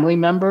 family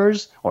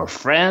members or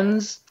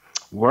friends,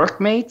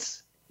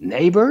 workmates,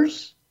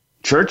 neighbors,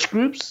 church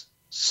groups,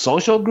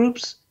 social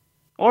groups,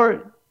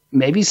 or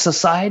maybe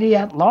society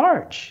at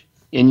large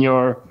in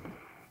your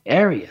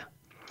area.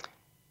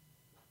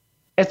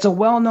 It's a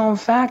well-known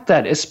fact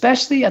that,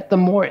 especially at the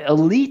more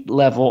elite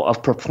level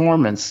of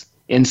performance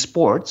in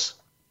sports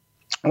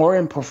or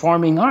in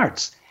performing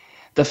arts,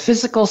 the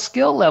physical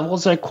skill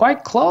levels are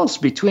quite close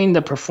between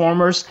the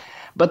performers,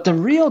 but the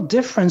real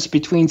difference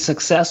between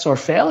success or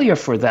failure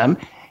for them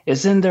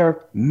is in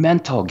their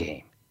mental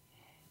game.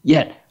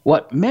 Yet,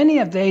 what many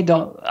of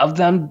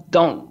them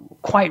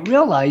don't quite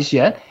realize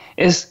yet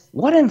is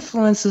what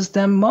influences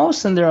them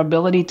most in their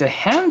ability to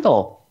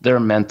handle their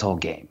mental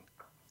game.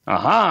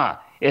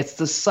 It's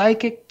the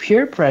psychic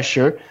peer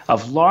pressure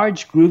of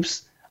large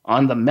groups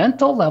on the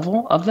mental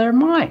level of their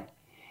mind.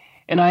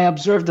 And I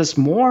observe this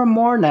more and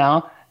more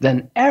now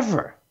than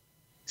ever,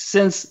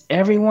 since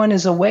everyone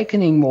is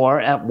awakening more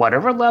at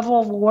whatever level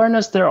of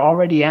awareness they're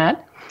already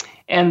at.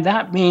 And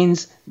that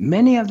means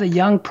many of the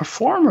young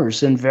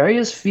performers in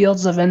various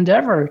fields of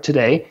endeavor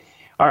today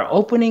are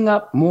opening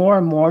up more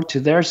and more to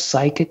their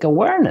psychic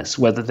awareness,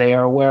 whether they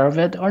are aware of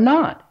it or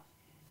not.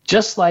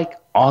 Just like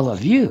all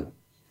of you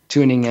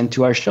tuning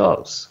into our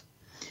shows.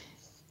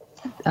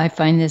 I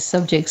find this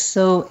subject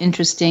so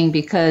interesting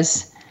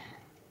because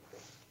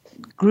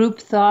group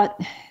thought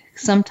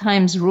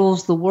sometimes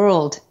rules the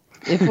world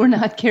if we're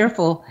not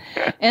careful.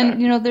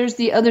 And, there's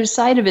the other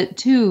side of it,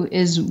 too,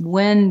 is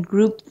when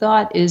group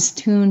thought is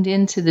tuned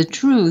into the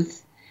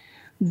truth,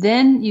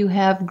 then you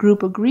have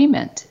group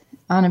agreement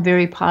on a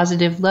very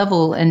positive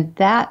level. And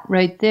that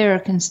right there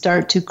can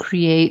start to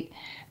create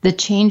the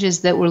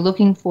changes that we're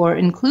looking for,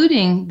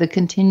 including the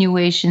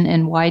continuation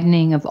and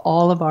widening of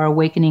all of our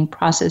awakening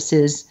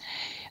processes,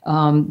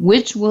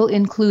 which will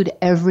include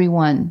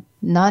everyone,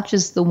 not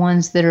just the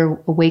ones that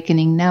are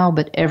awakening now,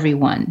 but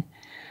everyone.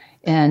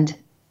 And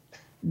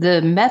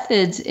the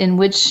methods in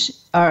which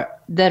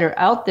that are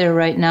out there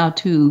right now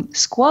to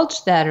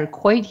squelch that are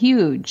quite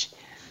huge.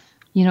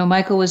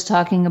 Michael was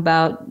talking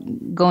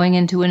about going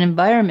into an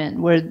environment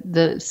where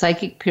the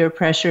psychic peer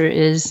pressure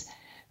is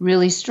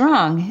really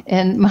strong.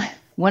 And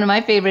one of my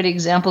favorite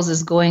examples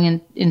is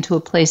going into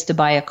a place to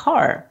buy a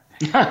car.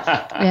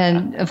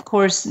 And of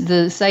course,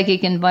 the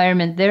psychic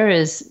environment there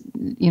is,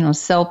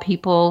 sell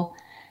people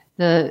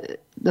the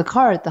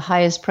car at the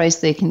highest price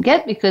they can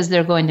get because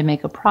they're going to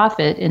make a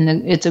profit. And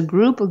it's a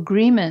group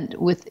agreement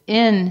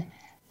within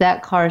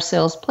that car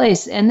sales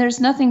place. And there's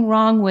nothing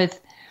wrong with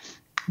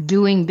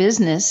doing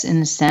business in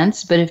a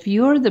sense, but if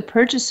you're the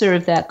purchaser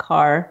of that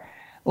car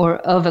or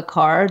of a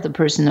car, the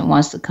person that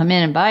wants to come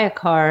in and buy a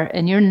car,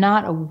 and you're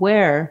not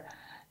aware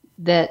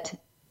that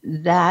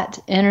that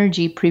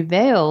energy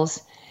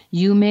prevails,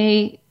 you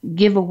may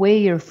give away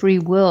your free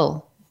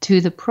will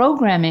to the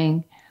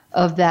programming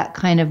of that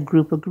kind of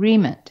group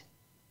agreement.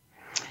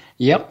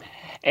 Yep.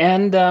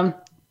 And,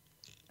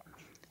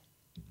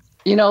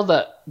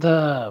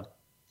 the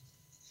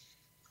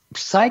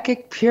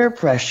psychic peer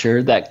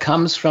pressure that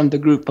comes from the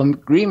group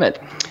agreement,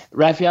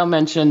 Raphaelle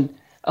mentioned,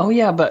 oh,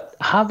 yeah, but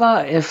how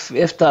about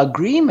if the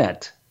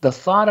agreement, the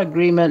thought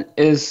agreement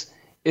is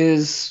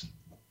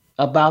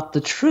about the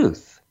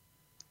truth?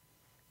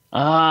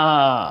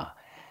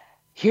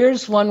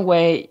 Here's one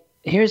way,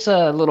 here's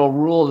a little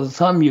rule of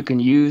thumb you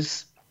can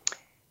use,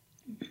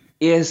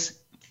 is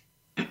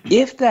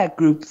if that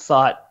group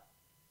thought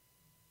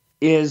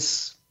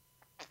is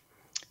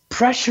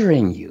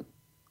pressuring you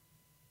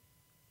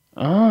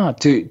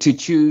to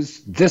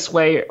choose this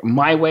way,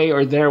 my way,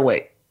 or their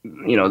way,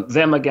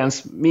 them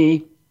against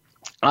me,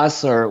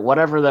 us, or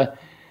whatever the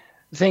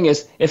thing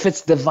is, if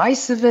it's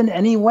divisive in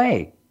any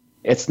way,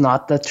 it's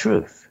not the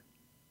truth.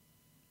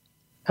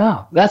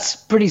 Oh, that's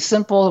pretty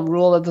simple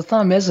rule of the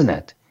thumb, isn't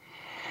it?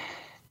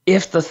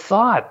 If the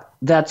thought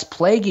that's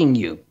plaguing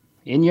you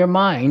in your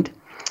mind,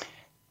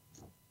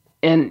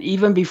 and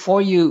even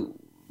before you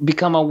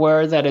become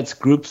aware that it's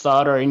group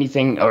thought or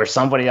anything, or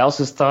somebody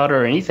else's thought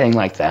or anything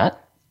like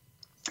that,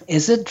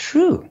 is it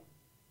true?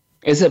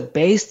 Is it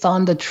based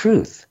on the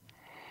truth?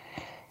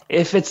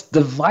 If it's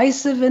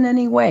divisive in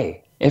any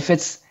way, if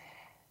it's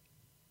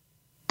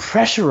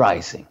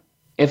pressurizing,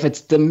 if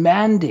it's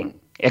demanding,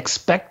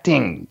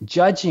 expecting,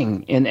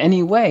 judging in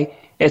any way,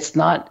 it's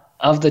not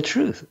of the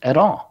truth at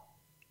all.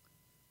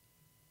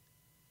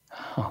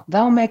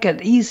 That'll make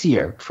it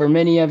easier for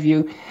many of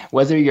you,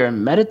 whether you're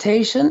in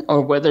meditation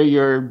or whether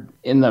you're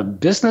in a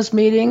business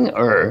meeting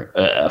or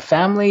a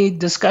family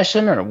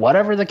discussion or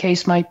whatever the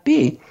case might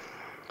be.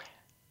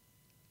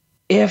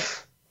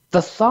 If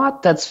the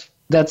thought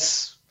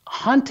that's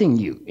haunting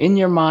you in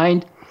your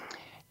mind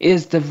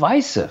is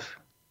divisive,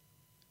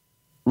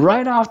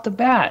 right off the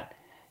bat,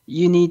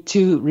 you need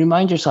to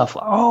remind yourself,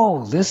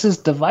 oh, this is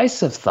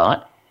divisive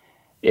thought.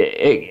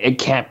 It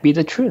can't be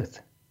the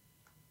truth.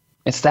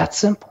 It's that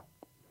simple.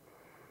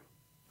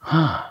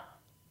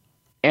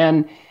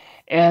 And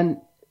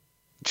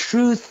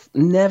truth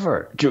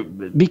never,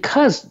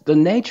 because the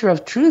nature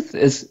of truth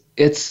is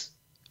it's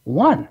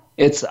one,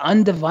 it's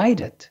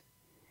undivided.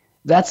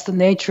 That's the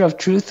nature of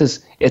truth,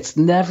 is it's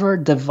never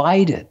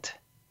divided.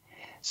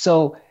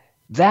 So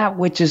that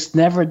which is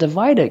never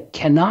divided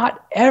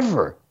cannot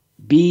ever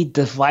be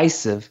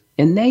divisive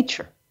in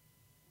nature.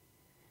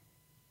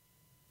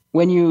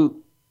 When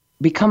you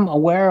become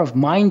aware of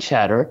mind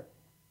chatter,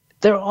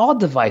 they're all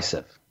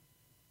divisive.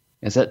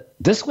 Is it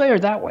this way or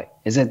that way?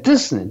 Is it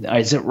this?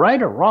 Is it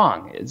right or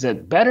wrong? Is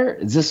it better?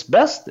 Is this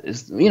best?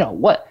 Is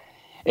what?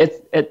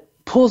 It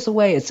pulls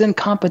away. It's in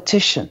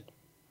competition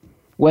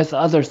with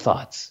other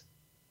thoughts.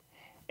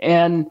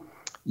 And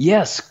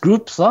yes,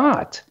 group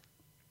thought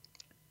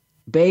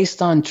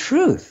based on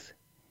truth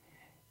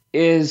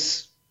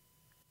is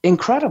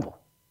incredible.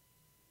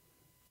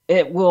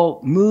 It will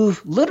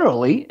move,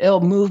 literally,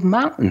 it'll move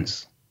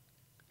mountains.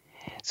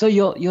 So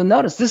you'll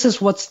notice this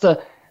is what's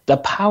the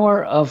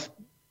power of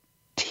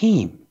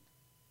team.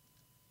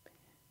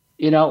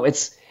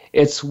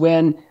 It's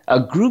when a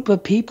group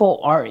of people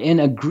are in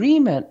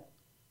agreement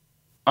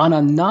on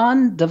a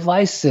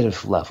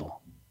non-divisive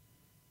level.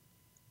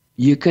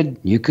 You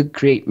could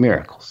create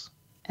miracles.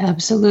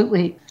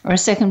 Absolutely. Our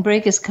second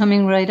break is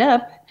coming right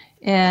up.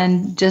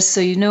 And just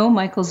so you know,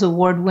 Michael's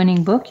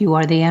award-winning book, You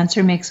Are the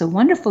Answer, makes a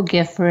wonderful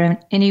gift for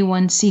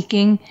anyone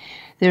seeking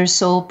their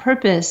soul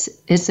purpose.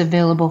 It's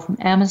available from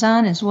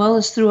Amazon as well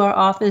as through our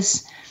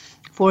office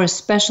for a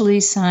specially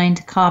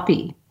signed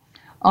copy.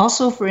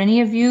 Also, for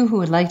any of you who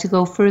would like to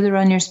go further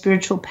on your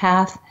spiritual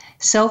path,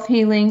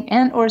 self-healing,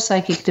 and or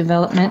psychic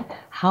development,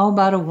 how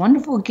about a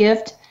wonderful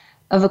gift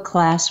of a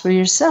class for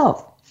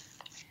yourself?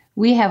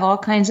 We have all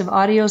kinds of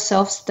audio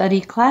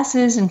self-study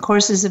classes and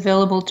courses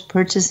available to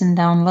purchase and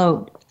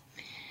download.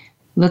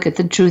 Look at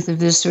the truth of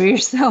this for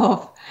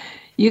yourself.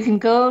 You can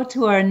go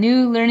to our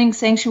new learning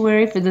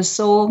sanctuary for the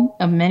soul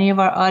of many of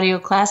our audio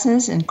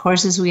classes and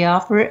courses we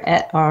offer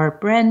at our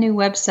brand new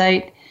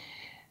website,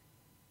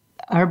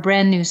 our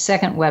brand new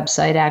second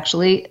website,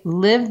 actually,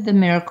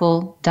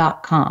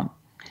 livethemiracle.com.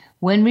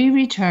 When we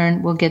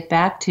return, we'll get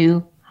back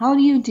to how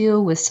do you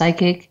deal with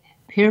psychic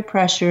peer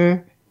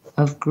pressure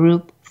of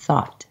group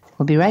thought.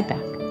 We'll be right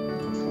back.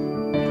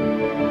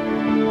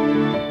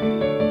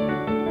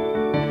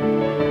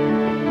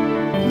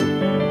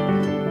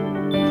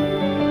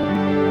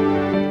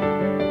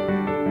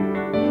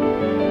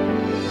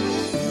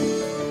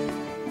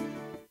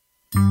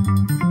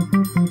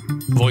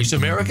 Voice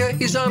America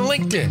is on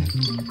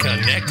LinkedIn.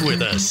 Connect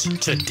with us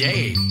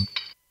today.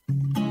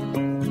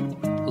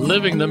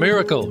 Living the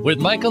Miracle with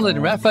Michael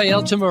and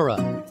Raphaelle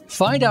Tamura.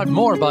 Find out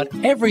more about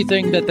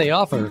everything that they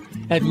offer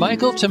at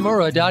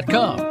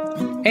michaeltamura.com.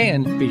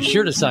 And be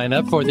sure to sign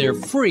up for their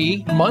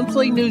free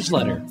monthly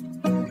newsletter.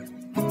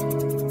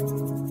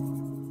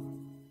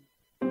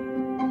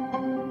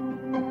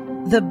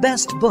 The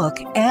best book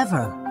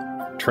ever.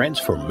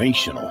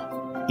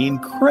 Transformational.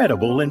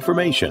 Incredible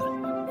information.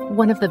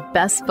 One of the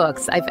best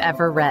books I've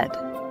ever read.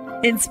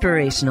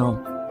 Inspirational.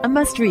 A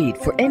must-read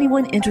for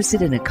anyone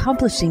interested in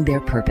accomplishing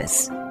their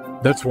purpose.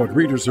 That's what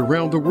readers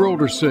around the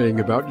world are saying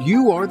about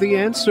You Are the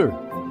Answer,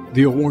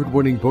 the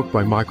award-winning book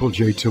by Michael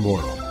J.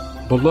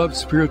 Tamura, beloved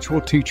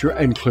spiritual teacher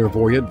and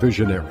clairvoyant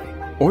visionary.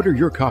 Order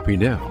your copy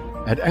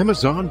now at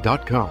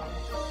Amazon.com.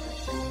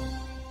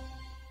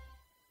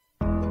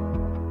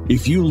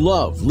 If you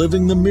love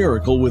Living the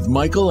Miracle with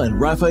Michael and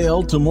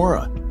Raphaelle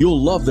Tamura,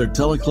 you'll love their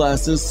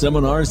teleclasses,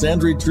 seminars,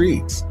 and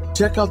retreats.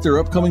 Check out their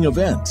upcoming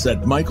events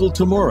at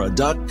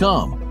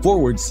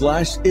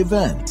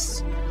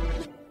michaeltamura.com/events.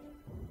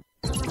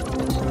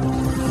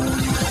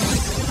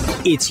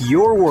 It's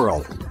your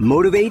world.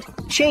 Motivate,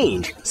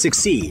 change,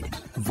 succeed.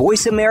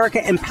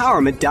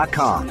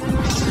 VoiceAmericaEmpowerment.com.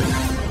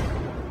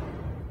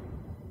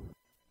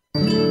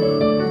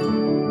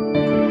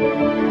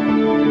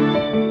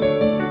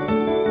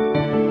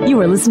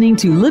 You are listening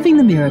to Living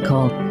the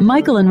Miracle.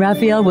 Michael and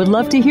Raphaelle would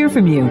love to hear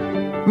from you.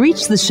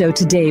 Reach the show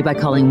today by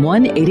calling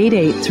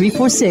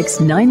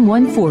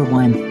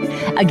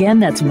 1-888-346-9141. Again,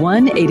 that's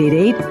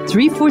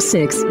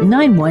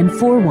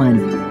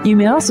 1-888-346-9141. You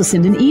may also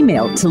send an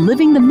email to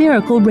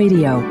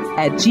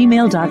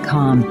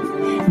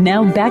livingthemiracleradio@gmail.com.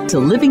 Now back to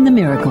Living the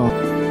Miracle.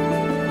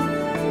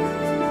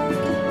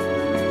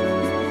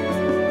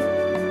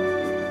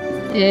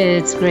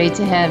 It's great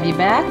to have you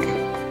back.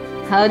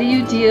 How do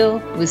you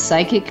deal with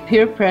psychic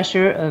peer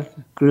pressure of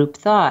group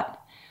thought?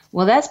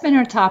 Well, that's been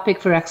our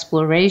topic for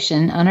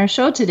exploration on our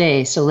show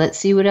today. So let's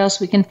see what else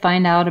we can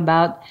find out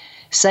about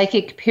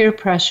psychic peer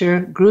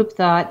pressure, group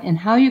thought, and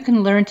how you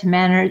can learn to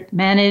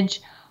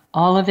manage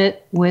all of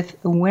it with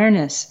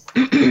awareness.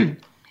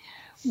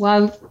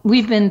 While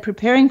we've been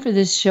preparing for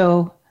this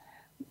show,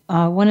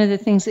 one of the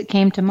things that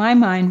came to my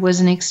mind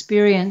was an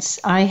experience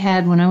I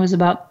had when I was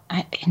about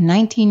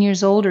 19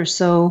 years old or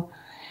so,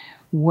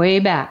 way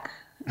back.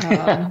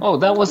 Oh,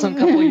 that wasn't a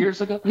couple of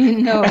years ago?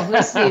 No,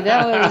 let's see.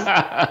 That was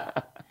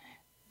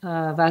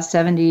about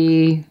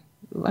 70,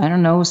 I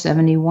don't know,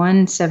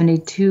 71,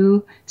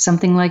 72,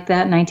 something like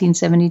that,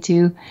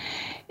 1972.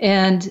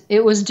 And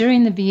it was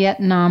during the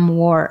Vietnam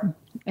War.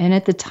 And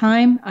at the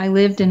time, I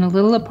lived in a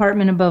little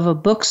apartment above a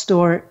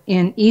bookstore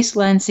in East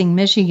Lansing,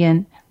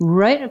 Michigan,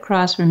 right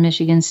across from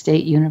Michigan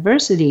State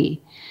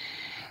University.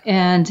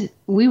 And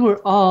we were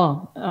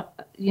all,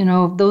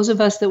 those of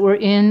us that were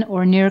in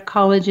or near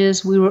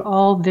colleges, we were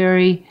all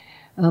very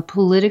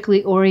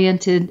politically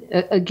oriented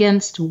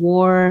against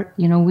war.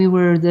 We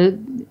were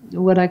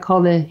what I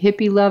call the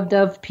hippie loved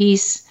of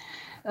peace.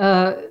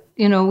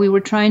 We were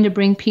trying to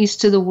bring peace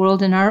to the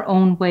world in our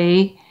own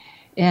way.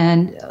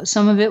 And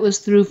some of it was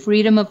through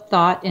freedom of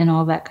thought and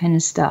all that kind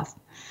of stuff.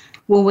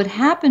 Well, what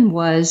happened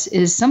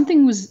is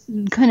something was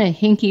kind of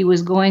hinky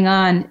was going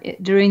on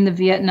during the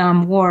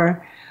Vietnam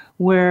War,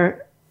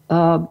 where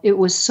it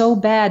was so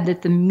bad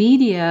that the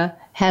media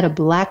had a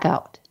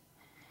blackout.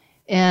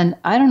 And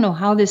I don't know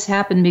how this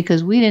happened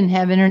because we didn't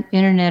have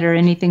internet or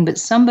anything, but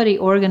somebody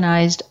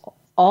organized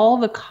all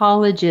the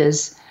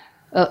colleges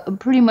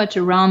pretty much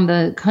around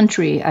the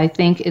country, I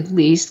think at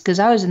least, because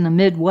I was in the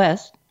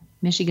Midwest.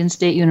 Michigan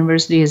State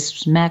University is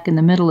smack in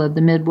the middle of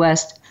the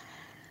Midwest.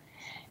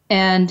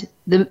 And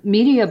the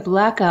media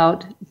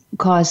blackout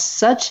caused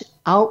such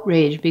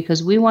outrage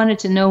because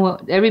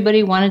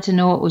everybody wanted to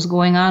know what was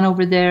going on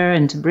over there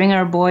and to bring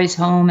our boys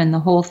home and the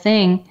whole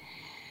thing.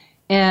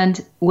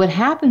 And what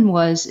happened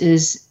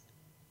is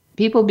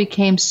people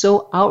became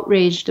so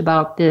outraged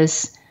about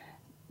this.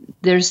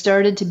 There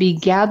started to be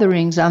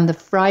gatherings on the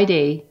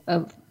Friday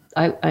of,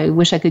 I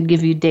wish I could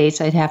give you dates.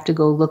 I'd have to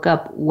go look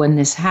up when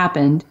this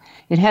happened.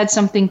 It had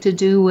something to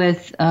do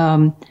with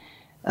some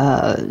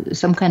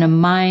kind of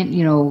mine,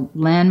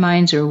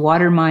 landmines or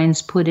water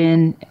mines put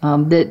in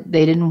that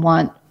they didn't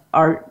want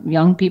our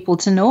young people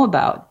to know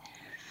about.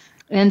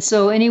 And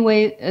so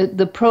anyway,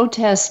 the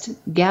protest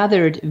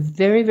gathered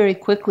very, very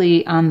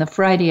quickly on the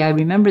Friday. I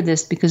remember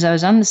this because I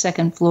was on the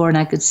second floor and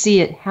I could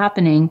see it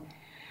happening.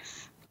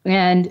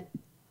 And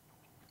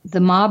the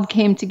mob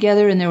came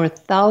together and there were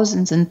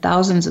thousands and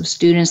thousands of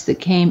students that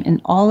came. And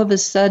all of a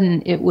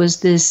sudden, it was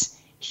this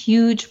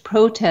huge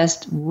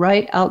protest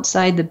right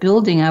outside the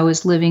building I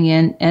was living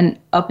in and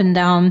up and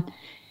down,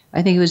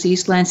 I think it was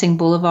East Lansing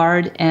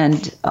Boulevard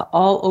and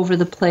all over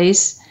the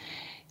place.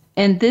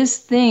 And this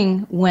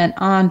thing went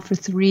on for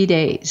 3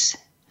 days.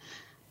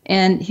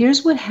 And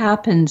here's what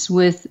happens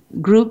with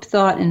group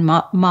thought and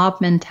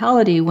mob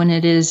mentality when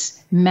it is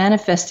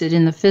manifested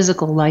in the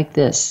physical like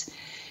this,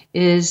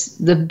 is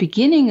the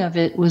beginning of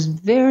it was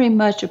very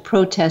much a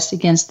protest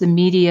against the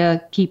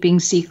media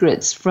keeping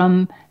secrets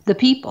from the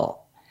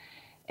people.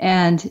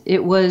 And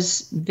it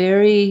was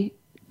very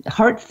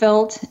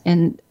heartfelt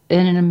and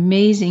an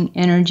amazing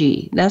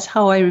energy. That's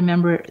how I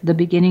remember the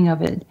beginning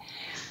of it.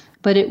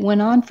 But it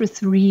went on for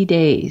 3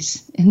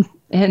 days.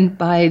 And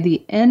by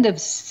the end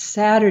of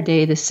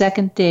Saturday, the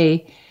second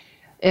day,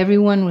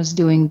 everyone was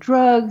doing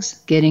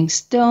drugs, getting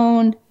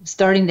stoned,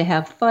 starting to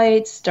have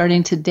fights,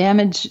 starting to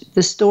damage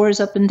the stores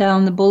up and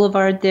down the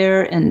boulevard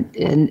there. And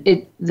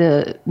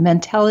the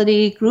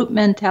mentality, group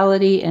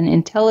mentality and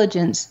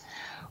intelligence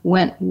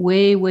went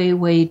way, way,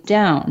 way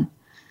down.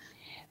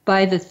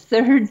 By the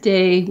third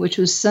day, which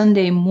was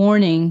Sunday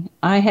morning,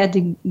 I had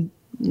to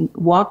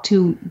walk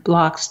 2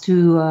 blocks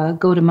to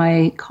go to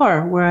my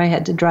car where I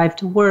had to drive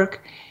to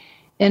work.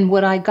 And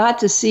what I got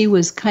to see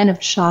was kind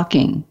of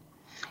shocking.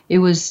 It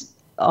was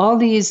all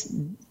these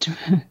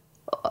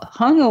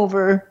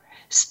hungover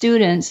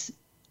students,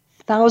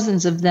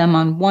 thousands of them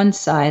on one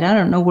side. I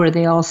don't know where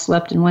they all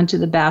slept and went to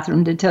the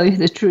bathroom, to tell you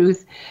the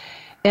truth.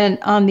 And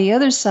on the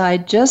other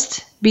side,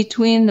 just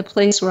between the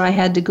place where I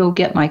had to go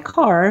get my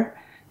car,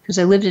 because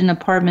I lived in an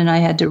apartment, I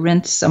had to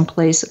rent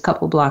someplace a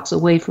couple blocks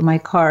away from my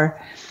car,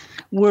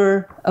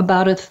 were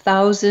about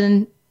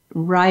 1,000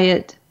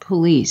 riot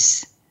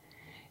police.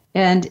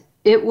 And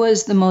it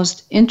was the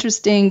most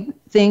interesting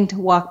thing to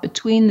walk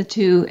between the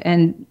two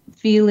and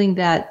feeling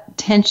that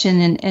tension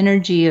and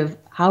energy of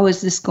how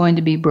is this going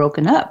to be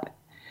broken up?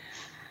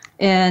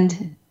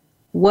 And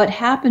what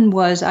happened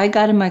was I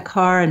got in my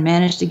car and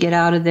managed to get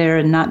out of there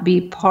and not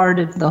be part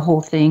of the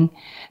whole thing.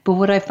 But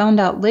what I found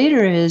out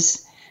later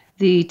is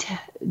the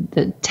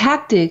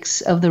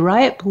tactics of the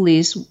riot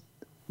police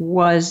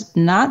was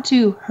not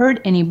to hurt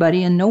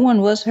anybody, and no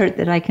one was hurt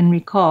that I can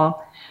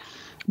recall,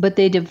 but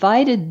they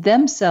divided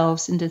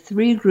themselves into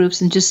 3 groups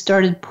and just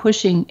started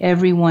pushing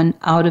everyone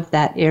out of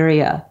that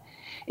area.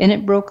 And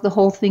it broke the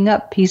whole thing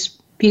up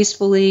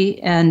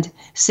peacefully and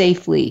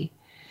safely.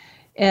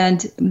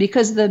 And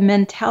because the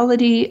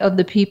mentality of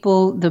the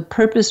people, the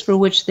purpose for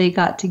which they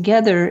got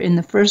together in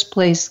the first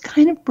place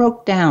kind of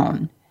broke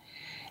down.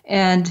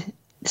 And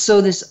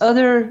so this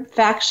other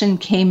faction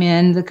came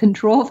in, the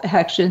control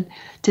faction,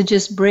 to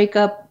just break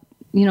up,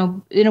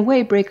 in a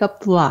way, break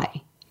up the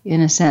lie,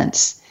 in a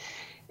sense.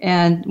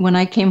 And when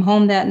I came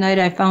home that night,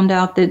 I found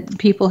out that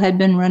people had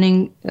been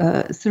running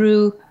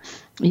through,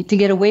 to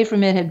get away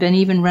from it, had been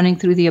even running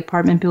through the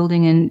apartment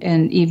building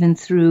and even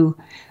through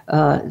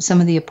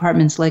some of the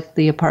apartments, like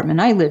the apartment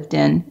I lived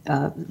in.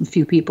 A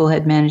few people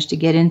had managed to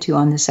get into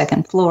on the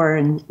 2nd floor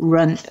and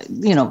run,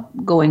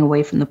 going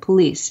away from the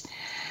police.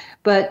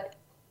 But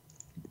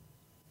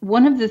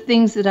one of the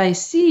things that I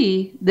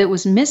see that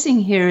was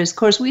missing here is, of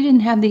course, we didn't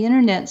have the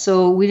internet,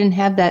 so we didn't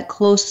have that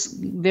close,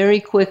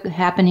 very quick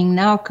happening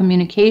now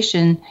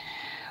communication.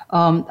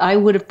 I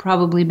would have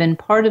probably been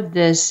part of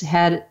this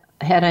had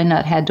I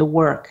not had to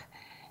work.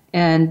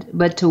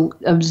 But to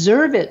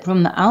observe it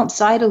from the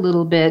outside a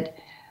little bit,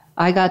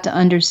 I got to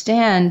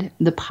understand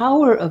the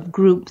power of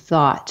group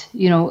thought,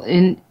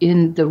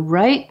 in the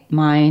right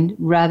mind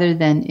rather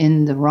than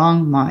in the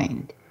wrong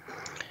mind.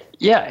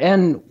 Yeah,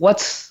 and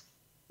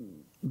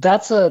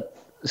that's a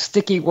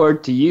sticky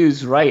word to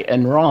use, right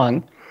and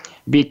wrong,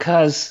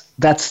 because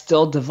that's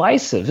still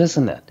divisive,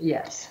 isn't it?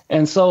 Yes.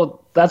 And so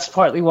that's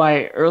partly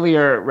why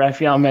earlier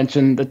Raphaelle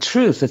mentioned the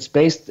truth.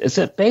 Is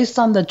it based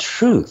on the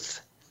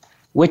truth,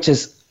 which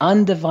is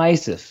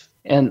undivisive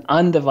and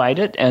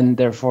undivided and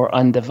therefore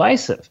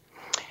undivisive?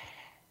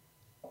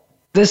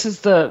 This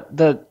is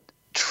the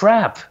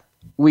trap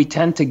we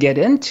tend to get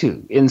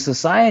into in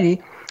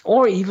society,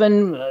 or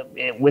even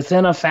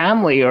within a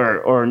family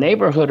or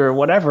neighborhood or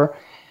whatever,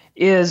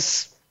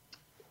 is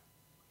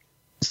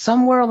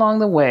somewhere along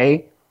the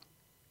way,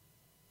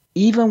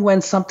 even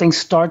when something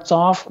starts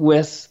off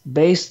with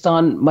based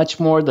on much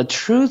more the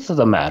truth of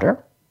the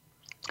matter,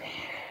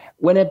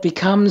 when it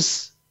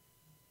becomes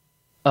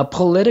a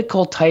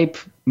political type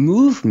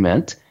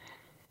movement,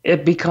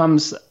 it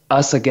becomes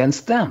us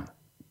against them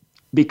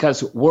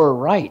because we're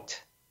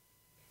right.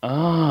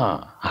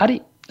 How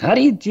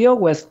do you deal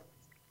with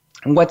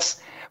what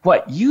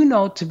you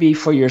know to be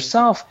for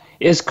yourself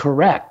is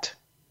correct?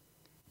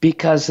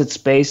 Because it's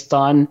based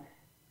on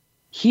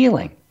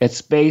healing.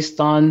 It's based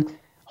on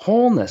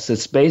wholeness.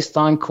 It's based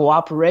on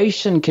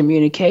cooperation,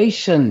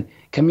 communication,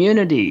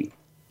 community,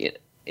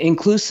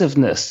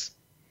 inclusiveness.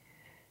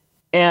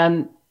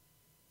 And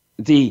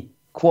the,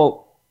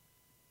 quote,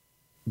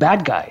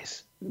 bad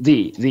guys,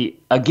 the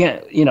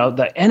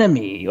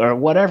enemy or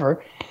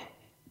whatever,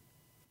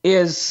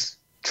 is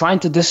trying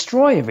to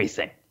destroy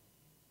everything.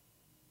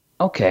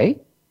 Okay.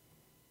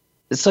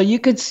 So you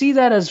could see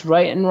that as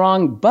right and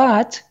wrong,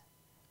 but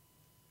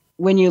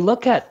when you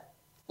look at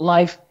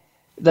life,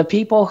 the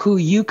people who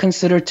you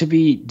consider to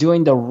be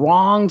doing the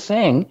wrong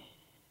thing,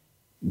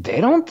 they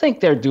don't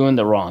think they're doing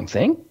the wrong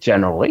thing,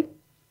 generally.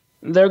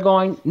 They're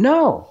going,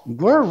 no,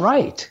 we're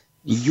right.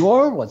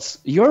 You're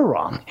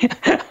wrong.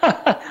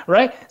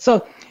 Right?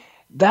 So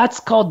that's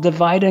called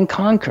divide and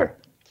conquer.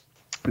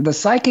 The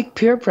psychic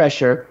peer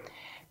pressure,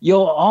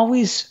 you'll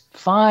always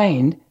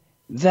find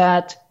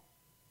that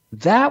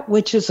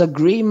which is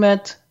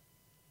agreement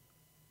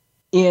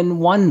in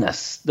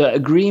oneness, the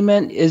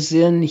agreement is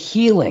in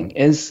healing,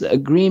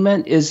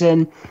 agreement is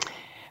in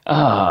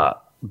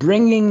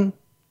bringing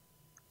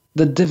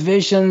the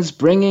divisions,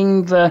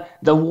 bringing the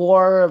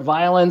war,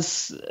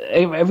 violence,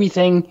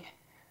 everything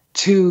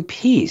to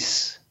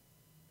peace,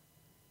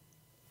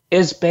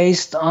 is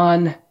based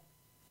on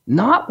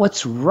not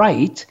what's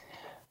right,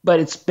 but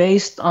it's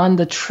based on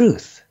the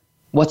truth,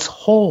 what's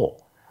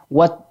whole,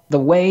 what the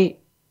way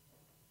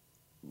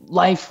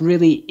life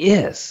really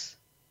is.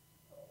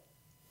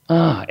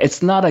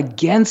 It's not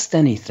against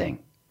anything.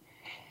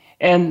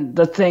 And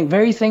the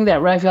very thing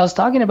that Raphaelle's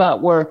talking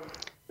about, where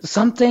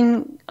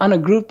something on a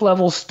group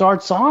level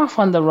starts off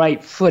on the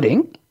right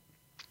footing,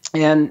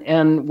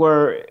 and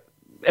where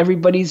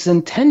everybody's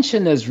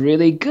intention is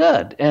really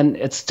good, and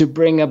it's to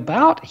bring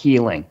about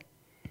healing,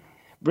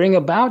 bring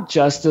about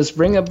justice,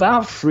 bring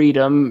about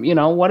freedom,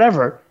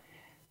 whatever,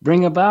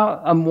 bring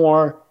about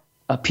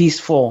a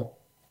peaceful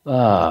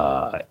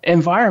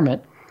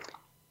environment.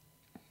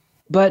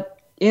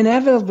 But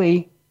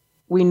inevitably,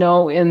 we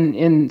know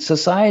in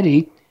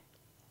society,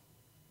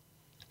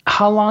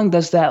 how long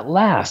does that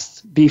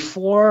last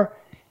before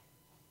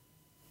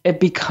it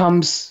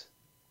becomes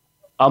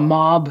a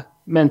mob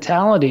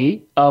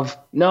mentality of,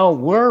 no,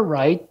 we're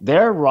right,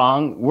 they're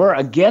wrong, we're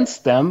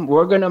against them,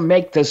 we're going to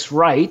make this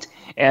right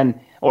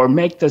or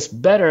make this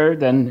better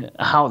than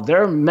how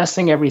they're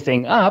messing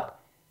everything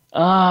up.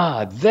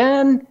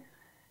 Then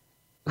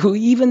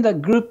even the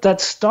group that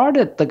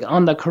started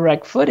on the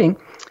correct footing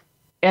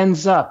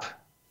ends up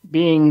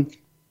being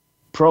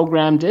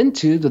programmed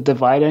into the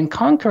divide and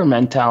conquer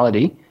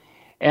mentality,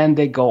 and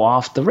they go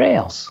off the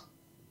rails.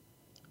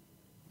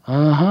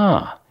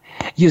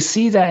 You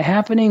see that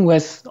happening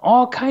with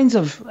all kinds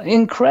of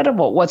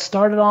what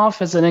started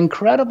off as an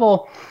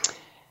incredible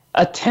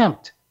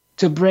attempt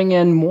to bring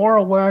in more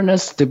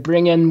awareness, to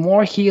bring in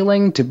more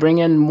healing, to bring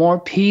in more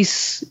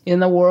peace in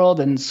the world,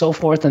 and so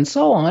forth and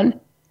so on.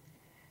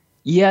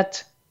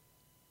 Yet,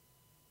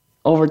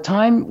 over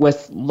time,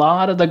 with a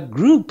lot of the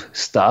group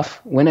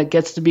stuff, when it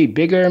gets to be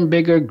bigger and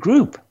bigger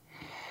group,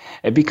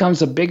 it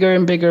becomes a bigger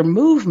and bigger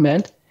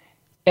movement,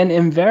 and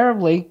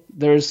invariably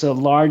there's a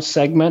large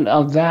segment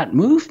of that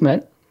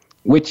movement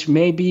which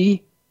may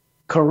be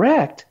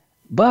correct,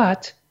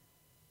 but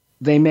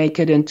they make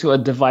it into a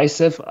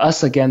divisive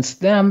us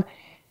against them,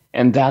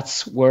 and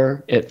that's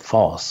where it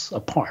falls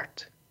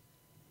apart.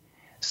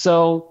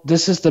 So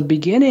this is the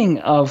beginning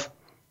of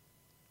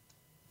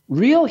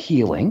real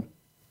healing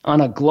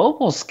on a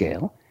global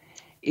scale,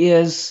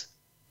 is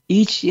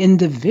each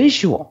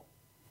individual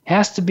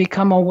has to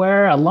become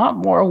aware, a lot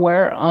more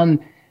aware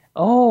on,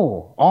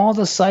 all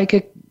the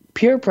psychic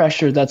peer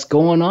pressure that's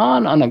going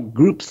on a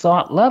group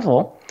thought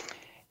level,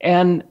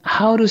 and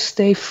how to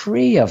stay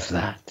free of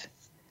that.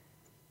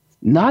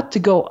 Not to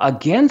go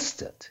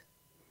against it,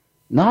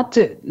 not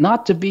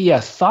to be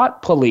a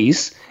thought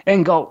police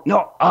and go,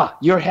 no,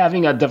 you're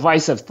having a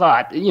divisive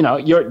thought,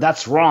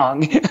 that's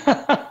wrong.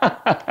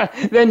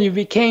 Then you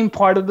became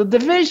part of the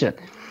division.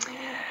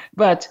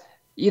 But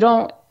you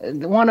don't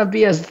want to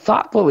be a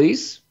thought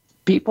police.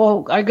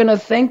 People are going to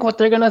think what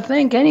they're going to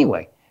think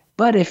anyway.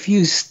 But if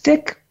you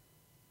stick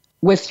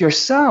with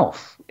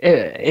yourself,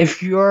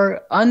 if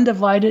you're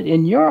undivided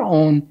in your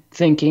own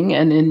thinking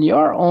and in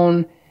your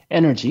own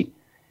energy,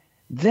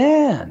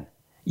 then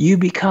you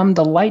become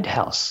the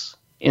lighthouse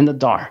in the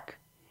dark.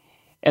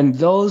 And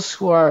those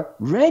who are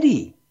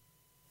ready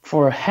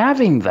for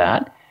having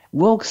that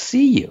will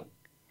see you.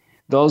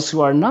 Those who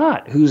are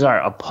not, who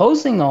are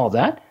opposing all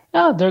that,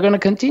 they're going to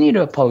continue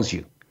to oppose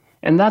you.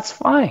 And that's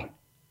fine.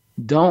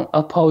 Don't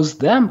oppose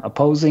them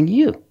opposing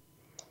you.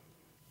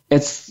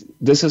 This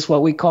is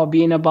what we call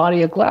being a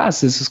body of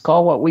glass. This is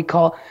called what we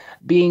call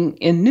being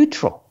in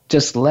neutral,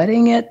 just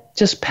letting it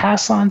just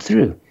pass on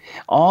through.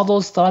 All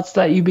those thoughts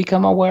that you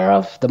become aware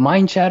of, the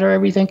mind chatter,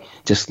 everything,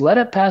 just let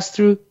it pass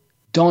through.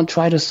 Don't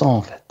try to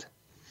solve it.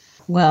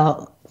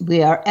 Well,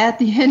 we are at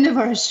the end of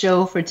our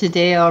show for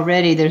today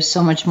already. There's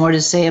so much more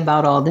to say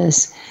about all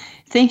this.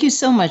 Thank you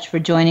so much for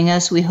joining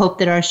us. We hope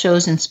that our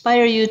shows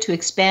inspire you to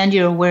expand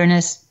your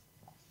awareness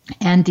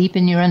and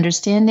deepen your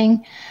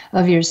understanding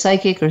of your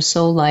psychic or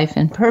soul life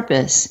and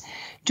purpose.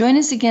 Join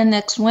us again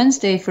next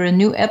Wednesday for a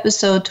new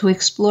episode to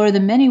explore the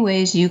many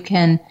ways you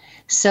can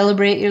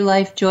celebrate your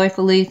life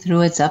joyfully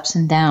through its ups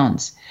and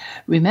downs.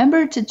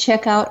 Remember to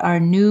check out our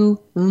new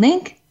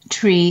link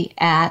tree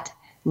at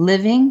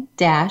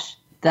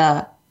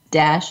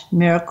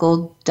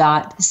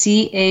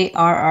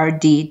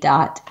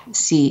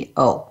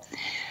living-the-miracle.carrd.co.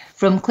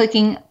 From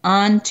clicking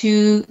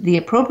onto the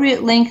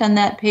appropriate link on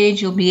that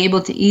page, you'll be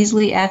able to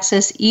easily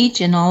access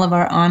each and all of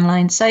our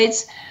online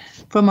sites,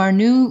 from our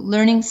new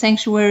Learning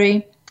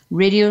Sanctuary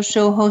radio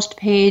show host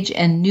page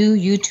and new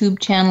YouTube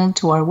channel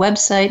to our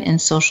website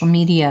and social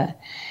media.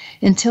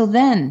 Until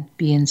then,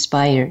 be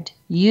inspired.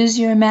 Use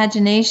your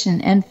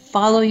imagination and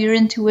follow your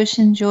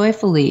intuition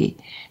joyfully.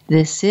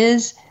 This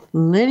is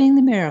Living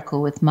the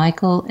Miracle with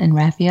Michael and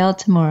Raphaelle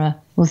Tamura.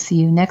 We'll see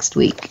you next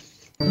week.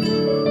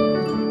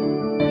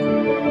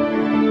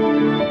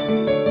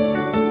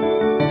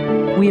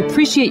 We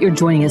appreciate your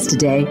joining us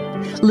today.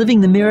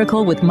 Living the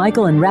Miracle with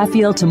Michael and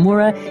Raphaelle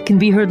Tamura can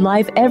be heard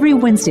live every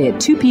Wednesday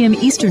at 2 p.m.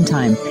 Eastern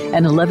Time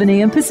and 11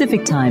 a.m.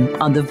 Pacific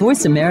Time on the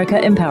Voice America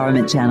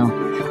Empowerment Channel.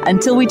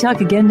 Until we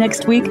talk again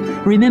next week,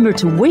 remember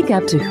to wake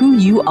up to who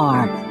you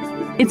are.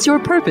 It's your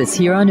purpose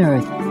here on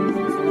Earth.